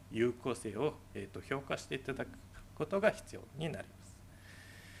性、有効性を、評価していただくことが必要になります。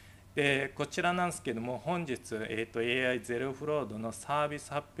で、こちらなんですけども、本日、AI ゼロフロードのサービ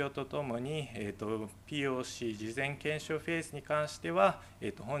ス発表とともに、POC 事前検証フェーズに関しては、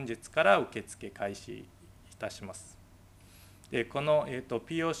本日から受付開始いたします。で、この、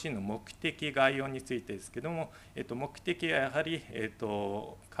POC の目的概要についてですけども、目的はやはり、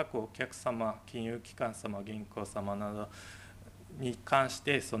各お客様、金融機関様、銀行様などに関し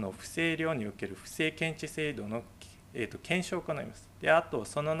て、その不正利用における不正検知制度の検証を行います。で、あと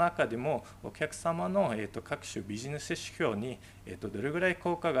その中でもお客様の各種ビジネス指標にどれぐらい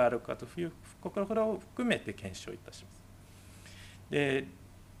効果があるかというところを含めて検証いたします。で、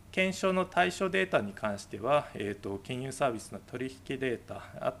検証の対象データに関しては、金融サービスの取引データ、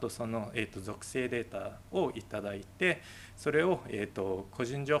あとその、属性データをいただいて、それを、個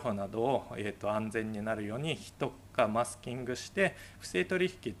人情報などを、安全になるように非特化マスキングして、不正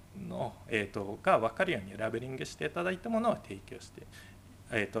取引の、が分かるようにラベリングしていただいたものを提供して、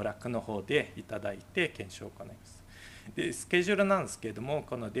ラックの方でいただいて検証を行います。で、スケジュールなんですけれども、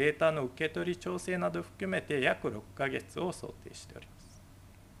このデータの受け取り調整などを含めて約6ヶ月を想定しております。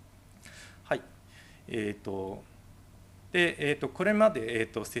はい。で、これまで、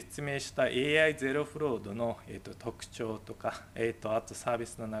説明した AI ゼロフロードの、特徴とか、あとサービ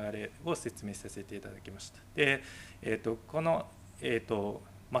スの流れを説明させていただきました。で、この、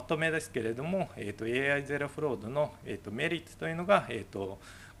まとめですけれども、AI ゼロフロードの、メリットというのが、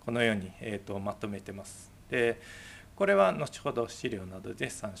このように、まとめてます。で、これは後ほど資料などで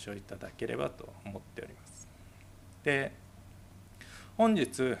参照いただければと思っております。で、本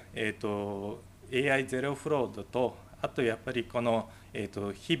日、AI ゼロフロードと、あとやっぱりこの、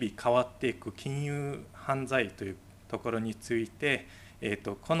日々変わっていく金融犯罪というところについて、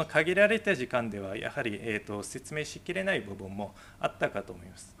この限られた時間ではやはり、説明しきれない部分もあったかと思い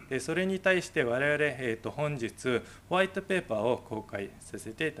ます。で、それに対して我々、本日ホワイトペーパーを公開さ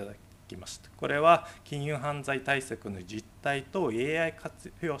せていただきました。これは金融犯罪対策の実態と AI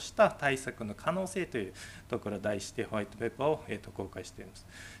活用した対策の可能性というところを題してホワイトペーパーを、公開しています。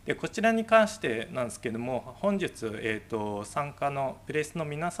で、こちらに関してなんですけども、本日、参加のプレスの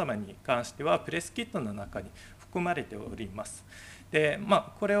皆様に関してはプレスキットの中に含まれております。で、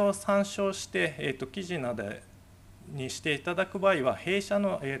これを参照して、記事などにしていただく場合は、弊社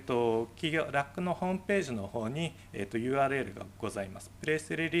の、企業ラックのホームページの方に、URL がございます。プレ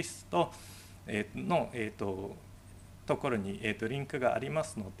スリリースと、の、ところに、リンクがありま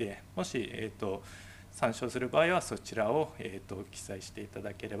すので、もし、参照する場合はそちらを、記載していた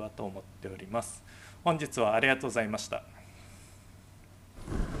だければと思っております。本日はありがとうございました。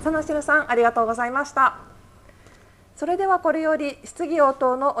佐野汁さん、ありがとうございました。それではこれより質疑応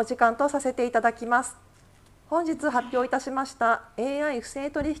答のお時間とさせていただきます。本日発表いたしました AI 不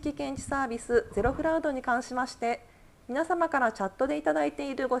正取引検知サービスゼロフラウドに関しまして、皆様からチャットでいただいて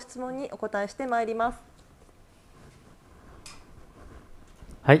いるご質問にお答えしてまいります。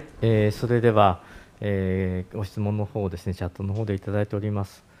はい、それでは、ご質問の方をですね、チャットの方でいただいておりま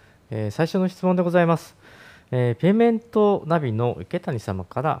す。最初の質問でございます。ペイメントナビの池谷様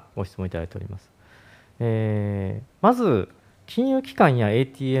からご質問いただいております。まず、金融機関や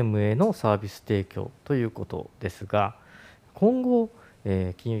ATM へのサービス提供ということですが、今後、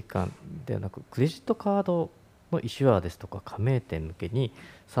金融機関ではなく、クレジットカードのイシュアーですとか加盟店向けに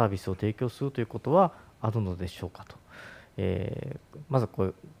サービスを提供するということはあるのでしょうかと。まずこうい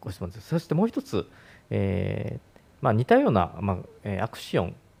うご質問です。そしてもう一つ、似たような、アクシオ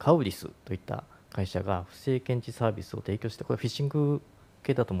ン、カウリスといった会社が不正検知サービスを提供して、これフィッシング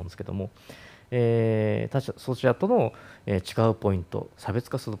系だと思うんですけども、そちらとの違うポイント、差別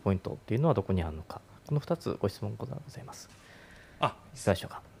化するポイントというのはどこにあるのか、この2つご質問ございます。いかがでしょ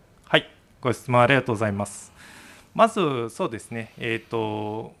うか。はい、ご質問ありがとうございます。まずそうですね、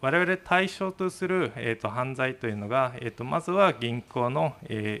我々対象とする、犯罪というのが、まずは銀行の、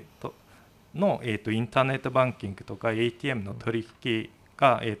インターネットバンキングとか ATM の取引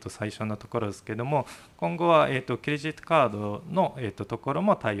が、最初のところですけれども、今後は、クレジットカードの、ところ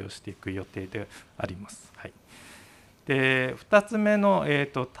も対応していく予定であります。はい、で2つ目の、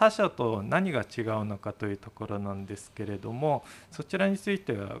他社と何が違うのかというところなんですけれども、そちらについ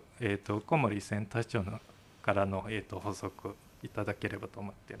ては、小森センター長のからの、補足いただければと思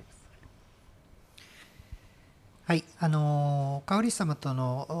っております。はい、カウリス様と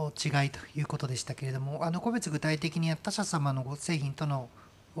の違いということでしたけれども、個別具体的に他社様のご製品との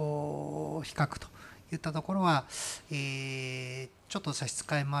比較といったところは、ちょっと差し支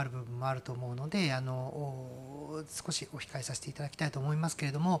えもある部分もあると思うので、少しお控えさせていただきたいと思いますけ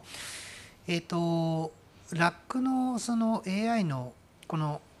れども、ラックのその AI のこ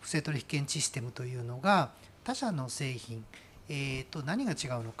の不正取引検知システムというのが他社の製品と何が違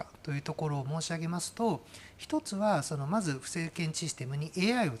うのかというところを申し上げますと、一つはまず不正検知システムに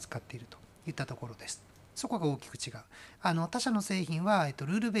AI を使っているといったところです。そこが大きく違う。他社の製品は、ル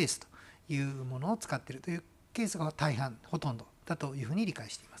ールベースというものを使っているというケースが大半、ほとんどだというふうに理解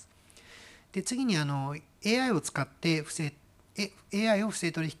しています。で、次にAI を使ってAI を不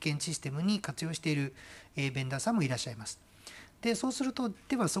正取引検知システムに活用しているベンダーさんもいらっしゃいます。で、そうすると、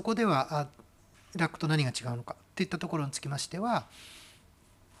ではそこではラックと何が違うのかといったところにつきましては、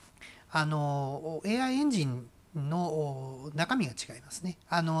AI エンジンの中身が違いますね。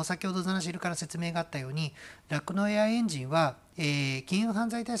先ほどザナシルから説明があったように、ラックの AI エンジンは、金融犯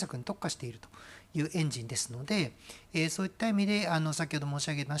罪対策に特化しているというエンジンですので、そういった意味で先ほど申し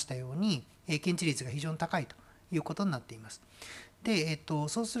上げましたように、検知率が非常に高いということになっています。で、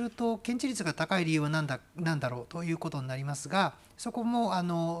そうすると検知率が高い理由は何だろうということになりますが、そこ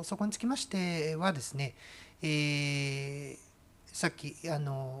につきましてはですね、さっき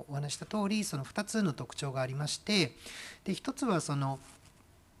お話した通り、その2つの特徴がありまして、で1つは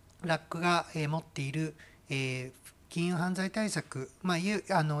ラックが持っている金融犯罪対策、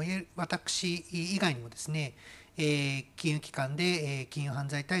私以外にもですね、金融機関で金融犯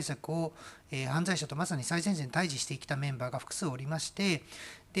罪対策を犯罪者とまさに最前線で対峙してきたメンバーが複数おりまして、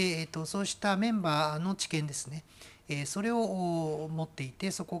でそうしたメンバーの知見ですね、それを持っていて、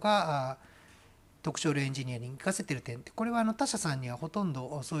そこが特徴エンジニアに活かせている点、これは他社さんにはほとん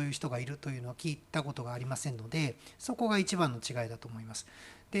どそういう人がいるというのは聞いたことがありませんので、そこが一番の違いだと思います。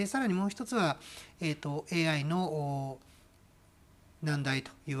で、さらにもう一つは、AI の難題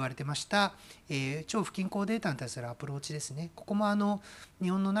と言われてました、超不均衡データに対するアプローチですね。ここも日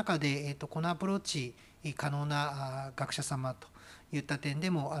本の中で、このアプローチ可能な学者様といった点で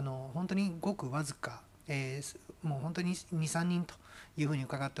も本当にごくわずか、もう本当に 2,3 人というふうに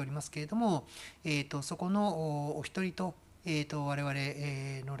伺っておりますけれども、そこのお一人と、我々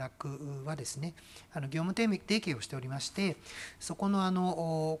のラックはですね、業務提携をしておりまして、そこ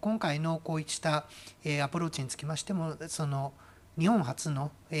の今回のこういったアプローチにつきましても、日本初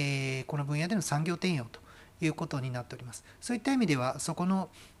のこの分野での産業転用ということになっております。そういった意味では、そこの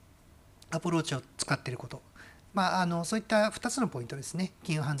アプローチを使っていること、そういった2つのポイントですね、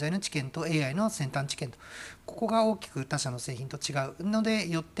金融犯罪の知見と AI の先端知見と、ここが大きく他社の製品と違うので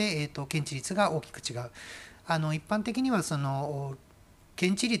よって、検知率が大きく違う。一般的には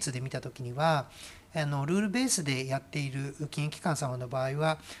検知率で見たときには、ルールベースでやっている金融機関様の場合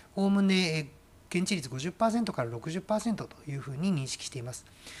は、おおむね検知率 50% から 60% というふうに認識しています。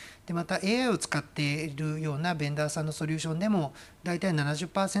でまた AI を使っているようなベンダーさんのソリューションでも大体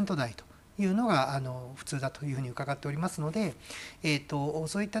 70% 台というのが普通だというふうに伺っておりますので、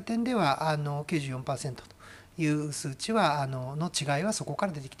そういった点では94% という数値はの違いはそこか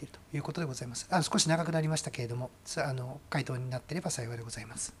ら出てきているということでございます。少し長くなりましたけれども、回答になっていれば幸いでござい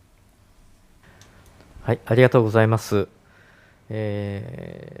ます。はい、ありがとうございます。そ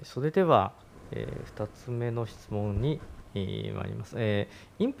れでは、2つ目の質問に参ります。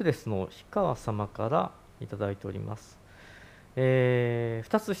インプレスの氷川様からいただいております。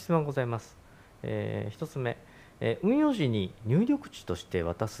2つ質問ございます。1つ目、運用時に入力値として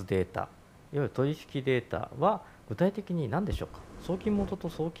渡すデータ、いわゆる取引データは具体的に何でしょうか。送金元と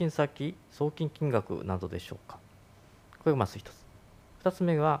送金先、送金金額などでしょうか。これがまず1つ。2つ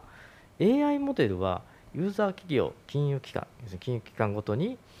目は、AI モデルはユーザー企業、金融機関、金融機関ごと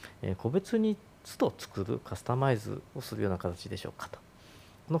に個別に都度作るカスタマイズをするような形でしょうかと。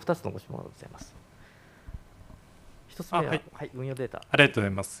この2つのご質問がございます。1つ目は、はい、運用データ。ありがとうござい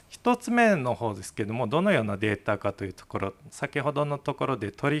ます。1つ目の方ですけれども、どのようなデータかというところ、先ほどのところ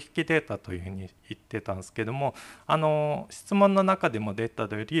で取引データというふうに言ってたんですけれども、質問の中でも出た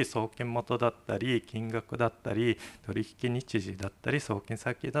より、送金元だったり、金額だったり、取引日時だったり、送金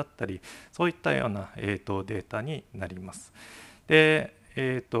先だったり、そういったような、データになります。で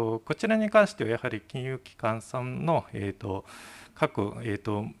こちらに関してはやはり金融機関さんの、各、デ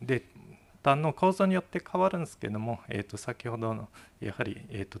ータの構造によって変わるんですけれども、先ほどのやは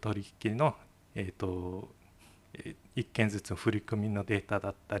り、取引の、1件ずつの振り込みのデータだ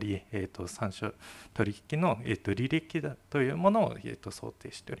ったり、参照取引の、履歴だというものを、想定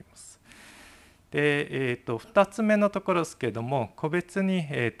しております。で2つ目のところですけれども、個別に、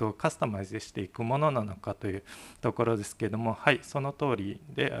カスタマイズしていくものなのかというところですけれども、はい、その通り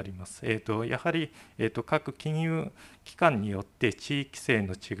であります。やはり、各金融機関によって地域性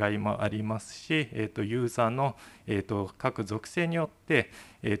の違いもありますし、ユーザーの、各属性によって、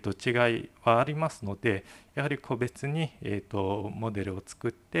違いはありますので、やはり個別に、モデルを作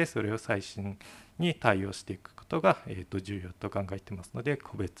って、それを最新に対応していくことが、重要と考えていますので、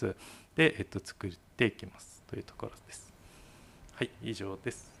個別で、作っていきますというところです。はい、以上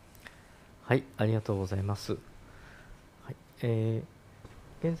です。はい、ありがとうございます。はい、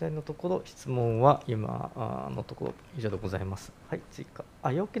現在のところ質問は今のところ以上でございます。はい、追加。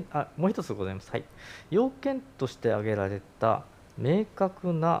要件、もう一つございます。はい。要件として挙げられた明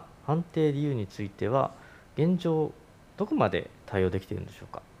確な判定理由については、現状、どこまで対応できているんでしょう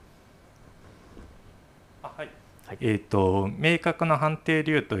か。はい。明確な判定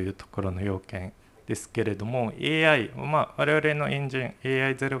理由というところの要件ですけれども、AI、我々のエンジン、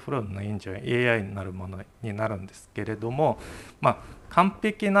AI ゼロフロードのエンジンは AI になるものになるんですけれども、完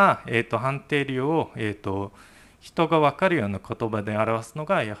璧な、判定理由を、人が分かるような言葉で表すの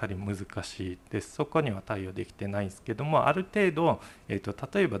がやはり難しいです。そこには対応できてないんですけども、ある程度、例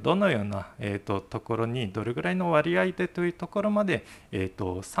えばどのような、ところにどれぐらいの割合でというところまで、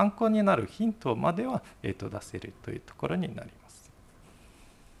参考になるヒントまでは、出せるというところになります。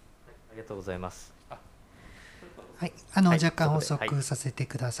ありがとうございます。はい、若干補足させて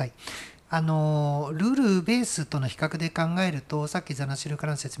ください。ルールベースとの比較で考えると、さっきザナシルか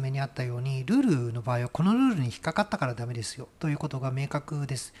らの説明にあったように、ルールの場合はこのルールに引っかかったからダメですよということが明確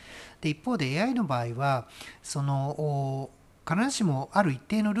です。で、一方で AI の場合は、必ずしもある一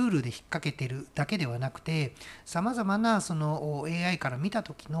定のルールで引っ掛けているだけではなくて、さまざまなAI から見た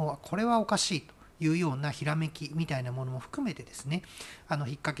時のこれはおかしいというようなひらめきみたいなものも含めてですね、引っ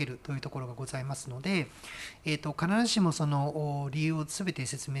掛けるというところがございますので、必ずしもその理由を全て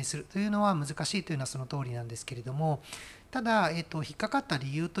説明するというのは難しいというのはその通りなんですけれども、ただ、引っかかった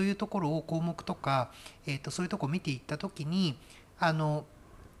理由というところを項目とか、そういうところを見ていったときに、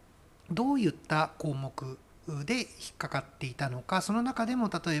どういった項目で引っかかっていたのか、その中でも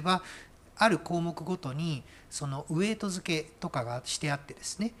例えばある項目ごとにそのウェイト付けとかがしてあってで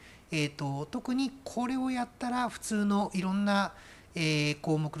すね、特にこれをやったら普通のいろんな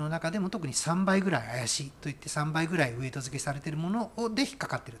項目の中でも特に3倍ぐらい怪しいといって3倍ぐらいウェイト付けされているもので引っか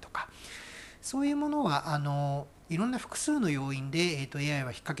かっているとか、そういうものはいろんな複数の要因で、AI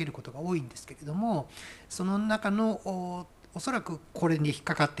は引っ掛けることが多いんですけれども、その中のおそらくこれに引っ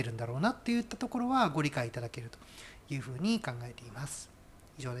かかってるんだろうなっていったところはご理解いただけるというふうに考えています。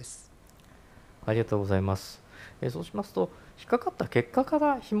以上です。ありがとうございます。そうしますと、引っかかった結果か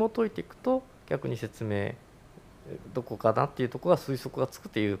ら紐解いていくと、逆に説明どこかなっていうところが推測がつく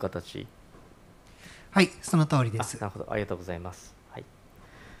という形。はい、その通りです。なるほど、ありがとうございます。はい。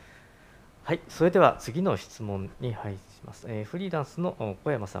はい、それでは次の質問に入ります。フリーランスの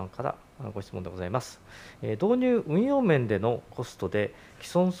小山さんからご質問でございます。導入運用面でのコストで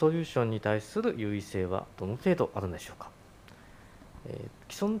既存ソリューションに対する優位性はどの程度あるのでしょうか。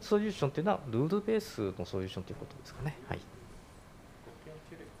既存ソリューションというのはルールベースのソリューションということですかね。はい、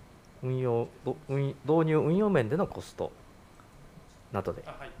導入運用面でのコストなどで。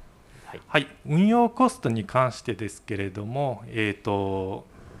はい、運用コストに関してですけれども、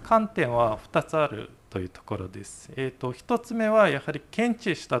観点は2つあるというところです。1つ目はやはり検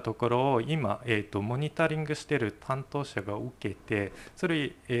知したところを今、モニタリングしている担当者が受けて、そ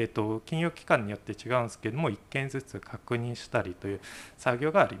れ、金融機関によって違うんですけれども、1件ずつ確認したりという作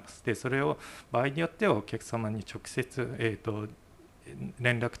業があります。で、それを場合によってはお客様に直接、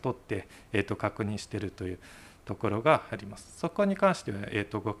連絡取って、確認しているというところがあります。そこに関しては、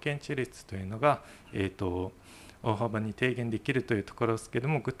ご検知率というのが、大幅に低減できるというところですけれど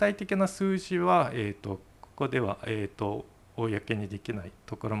も、具体的な数字は、ここでは、公にできない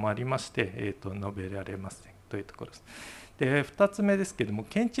ところもありまして、述べられませんというところです。で、2つ目ですけれども、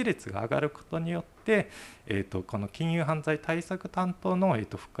検知率が上がることによって、この金融犯罪対策担当の、負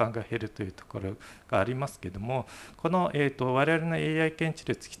荷が減るというところがありますけれども、この、我々の AI 検知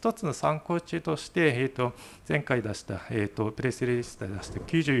率、一つの参考値として、前回出した、プレスリリースで出した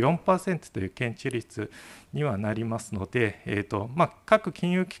 94% という検知率にはなりますので、各金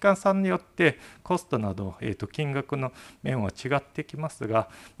融機関さんによってコストなど、金額の面は違ってきますが、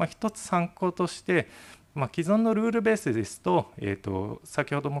一つ参考として、既存のルールベースですと、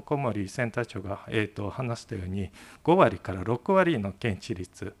先ほども小森センター長が、話したように5割から6割の検知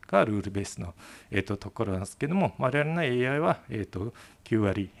率がルールベースの、ところなんですけども、我々の AI は、9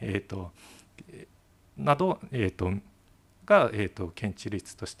割、など、が、検知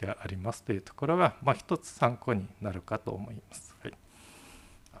率としてありますというところが、一つ参考になるかと思います。はい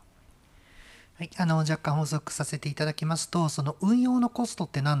はい、若干補足させていただきますと、その運用のコストっ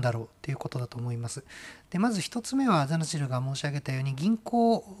て何だろうということだと思います。で、まず1つ目は、ザナシルが申し上げたように、銀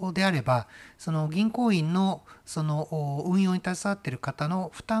行であれば、その銀行員のその運用に携わっている方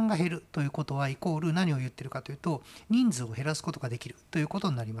の負担が減るということは、イコール何を言っているかというと、人数を減らすことができるということ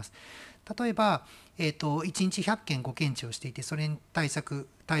になります。例えば、1日100件ご検知をしていて、それに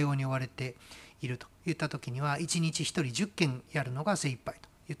対応に追われているといったときには、1日1人10件やるのが精一杯と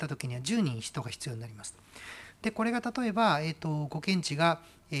いったときには10人人が必要になります。で、これが例えば、ご検知が、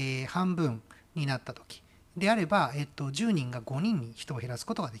半分になったときであれば、10人が5人に人を減らす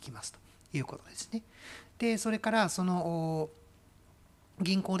ことができますということですね。で、それからその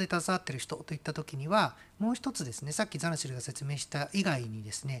銀行で携わっている人といったときには、もう一つですね、さっきザナシルが説明した以外に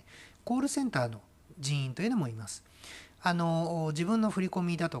ですね、コールセンターの人員というのもいます。自分の振り込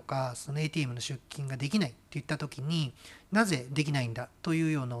みだとか、その ATM の出金ができないといったときに、なぜできないんだとい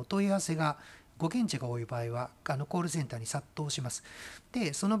うようなお問い合わせが、ご検知が多い場合は、コールセンターに殺到します。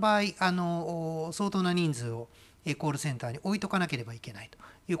で、その場合、相当な人数をコールセンターに置いとかなければいけないと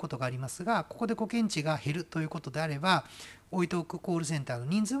いうことがありますが、ここでご検知が減るということであれば、置いておくコールセンターの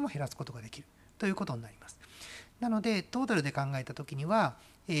人数も減らすことができるということになります。なので、トータルで考えたときには、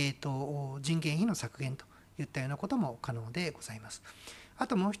人件費の削減といったようなことも可能でございます。あ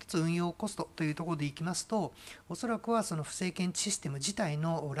ともう一つ運用コストというところでいきますと、おそらくはその不正検知システム自体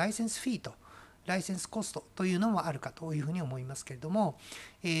のライセンスフィーとライセンスコストというのもあるかというふうに思いますけれども、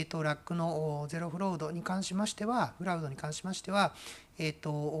ラックのゼロフロードに関しましては、フラウドに関しましては、一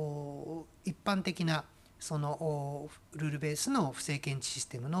般的なそのルールベースの不正検知シス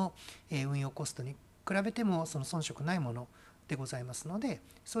テムの運用コストに比べてもその遜色ないものでございますので、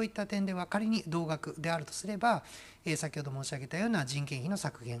そういった点では仮に同額であるとすれば、先ほど申し上げたような人件費の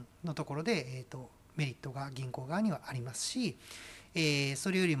削減のところで、メリットが銀行側にはありますし、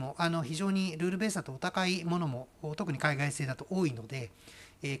それよりも非常にルールベースだとお高いものも特に海外製だと多いので、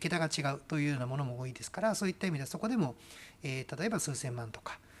桁が違うというようなものも多いですから、そういった意味ではそこでも、例えば数千万と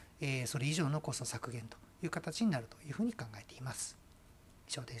か、それ以上のコスト削減という形になるというふうに考えています。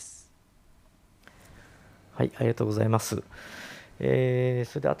以上です。はい、ありがとうございます。それ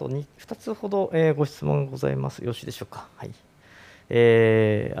であと 2つほど、ご質問ございます。よろしいでしょうか。はい。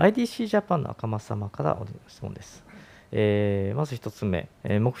IDC ジャパンの赤間様からお質問です。まず1つ目、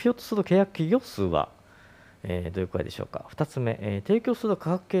目標とする契約企業数は、どういうくらいでしょうか。2つ目、提供する価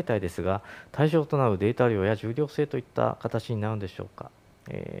格形態ですが、対象となるデータ量や重量性といった形になるのでしょうか。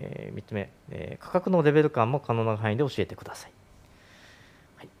3つ目、価格のレベル感も可能な範囲で教えてください。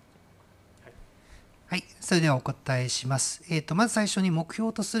はい、それではお答えします。まず最初に目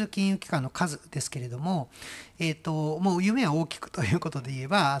標とする金融機関の数ですけれども、もう夢は大きくということで言え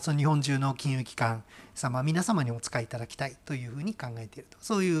ば、その日本中の金融機関様、皆様にお使いいただきたいというふうに考えていると、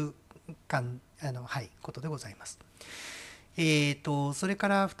そういうことでございます。それか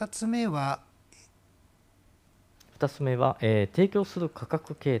ら2つ目は、提供する価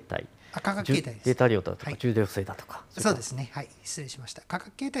格形態。価格形態です。データ量だとか、重デー不正だとか。そうですね。はい、失礼しました。価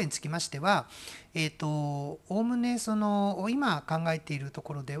格形態につきましては、おおむね今考えていると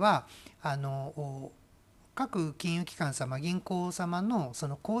ころでは、各金融機関様、銀行様のそ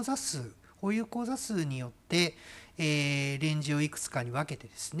の口座数、保有口座数によって、レンジをいくつかに分けて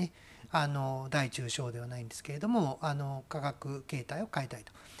ですね、大中小ではないんですけれども、価格形態を変えたい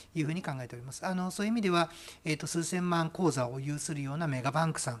というふうに考えております。そういう意味では、数千万口座を有するようなメガバ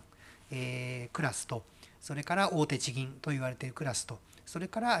ンクさん、クラスと、それから大手地銀と言われているクラスと、それ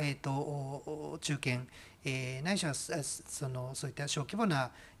から、中堅、ないしはそういった小規模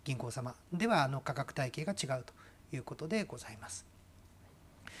な銀行様では価格体系が違うということでございます。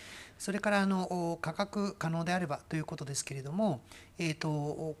それから価格可能であればということですけれども、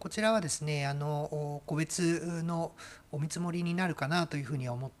こちらはですね、個別のお見積もりになるかなというふうに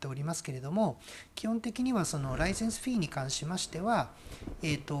は思っておりますけれども、基本的にはそのライセンスフィーに関しましては、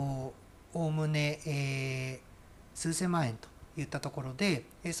おおむね、数千万円といったところで、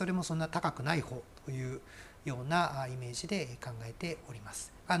それもそんな高くない方というようなイメージで考えておりま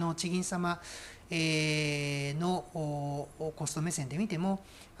す。地銀様のコスト目線で見ても、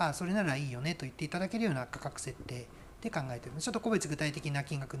それならいいよねと言っていただけるような価格設定で考えております。ちょっと個別具体的な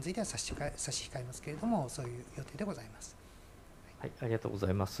金額については差し控えますけれども、そういう予定でございます。はい、ありがとうござ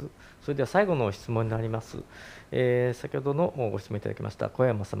います。それでは最後の質問になります。先ほどのご質問いただきました小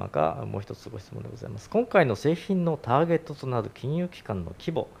山様がもう一つご質問でございます。今回の製品のターゲットとなる金融機関の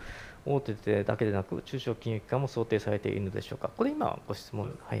規模、大手だけでなく中小金融機関も想定されているのでしょうか。これ今ご質問、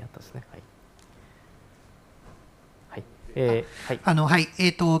あったですね。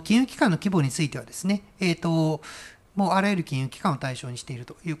金融機関の規模についてはですね、もうあらゆる金融機関を対象にしている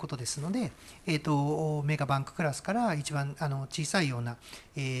ということですので、メガバンククラスから一番小さいような、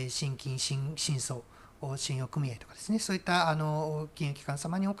新金、新相、信用組合とかですね、そういった金融機関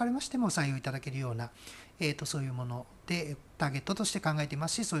様におかれましても採用いただけるような、そういうものでターゲットとして考えていま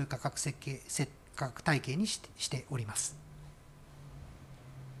すし、そういう価格体系にしております。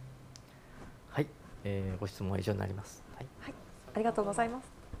はい、ご質問は以上になります。はい、ありがとうございま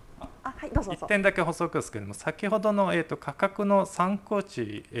す。どうぞ。1点だけ補足ですけれども、先ほどの、価格の参考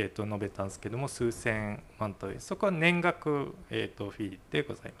値、述べたんですけれども、数千万という、そこは年額、フィーで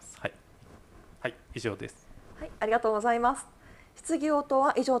ございます。はい、以上です。はい、ありがとうございます。質疑応答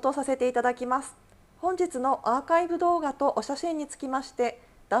は以上とさせていただきます。本日のアーカイブ動画とお写真につきまして、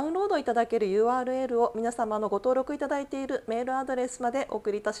ダウンロードいただける URL を皆様のご登録いただいているメールアドレスまでお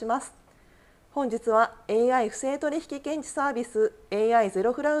送りいたします。本日は AI 不正取引検知サービス AI ゼ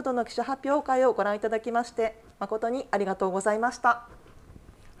ロフラウドの記者発表会をご覧いただきまして誠にありがとうございました。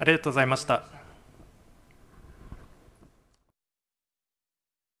ありがとうございました。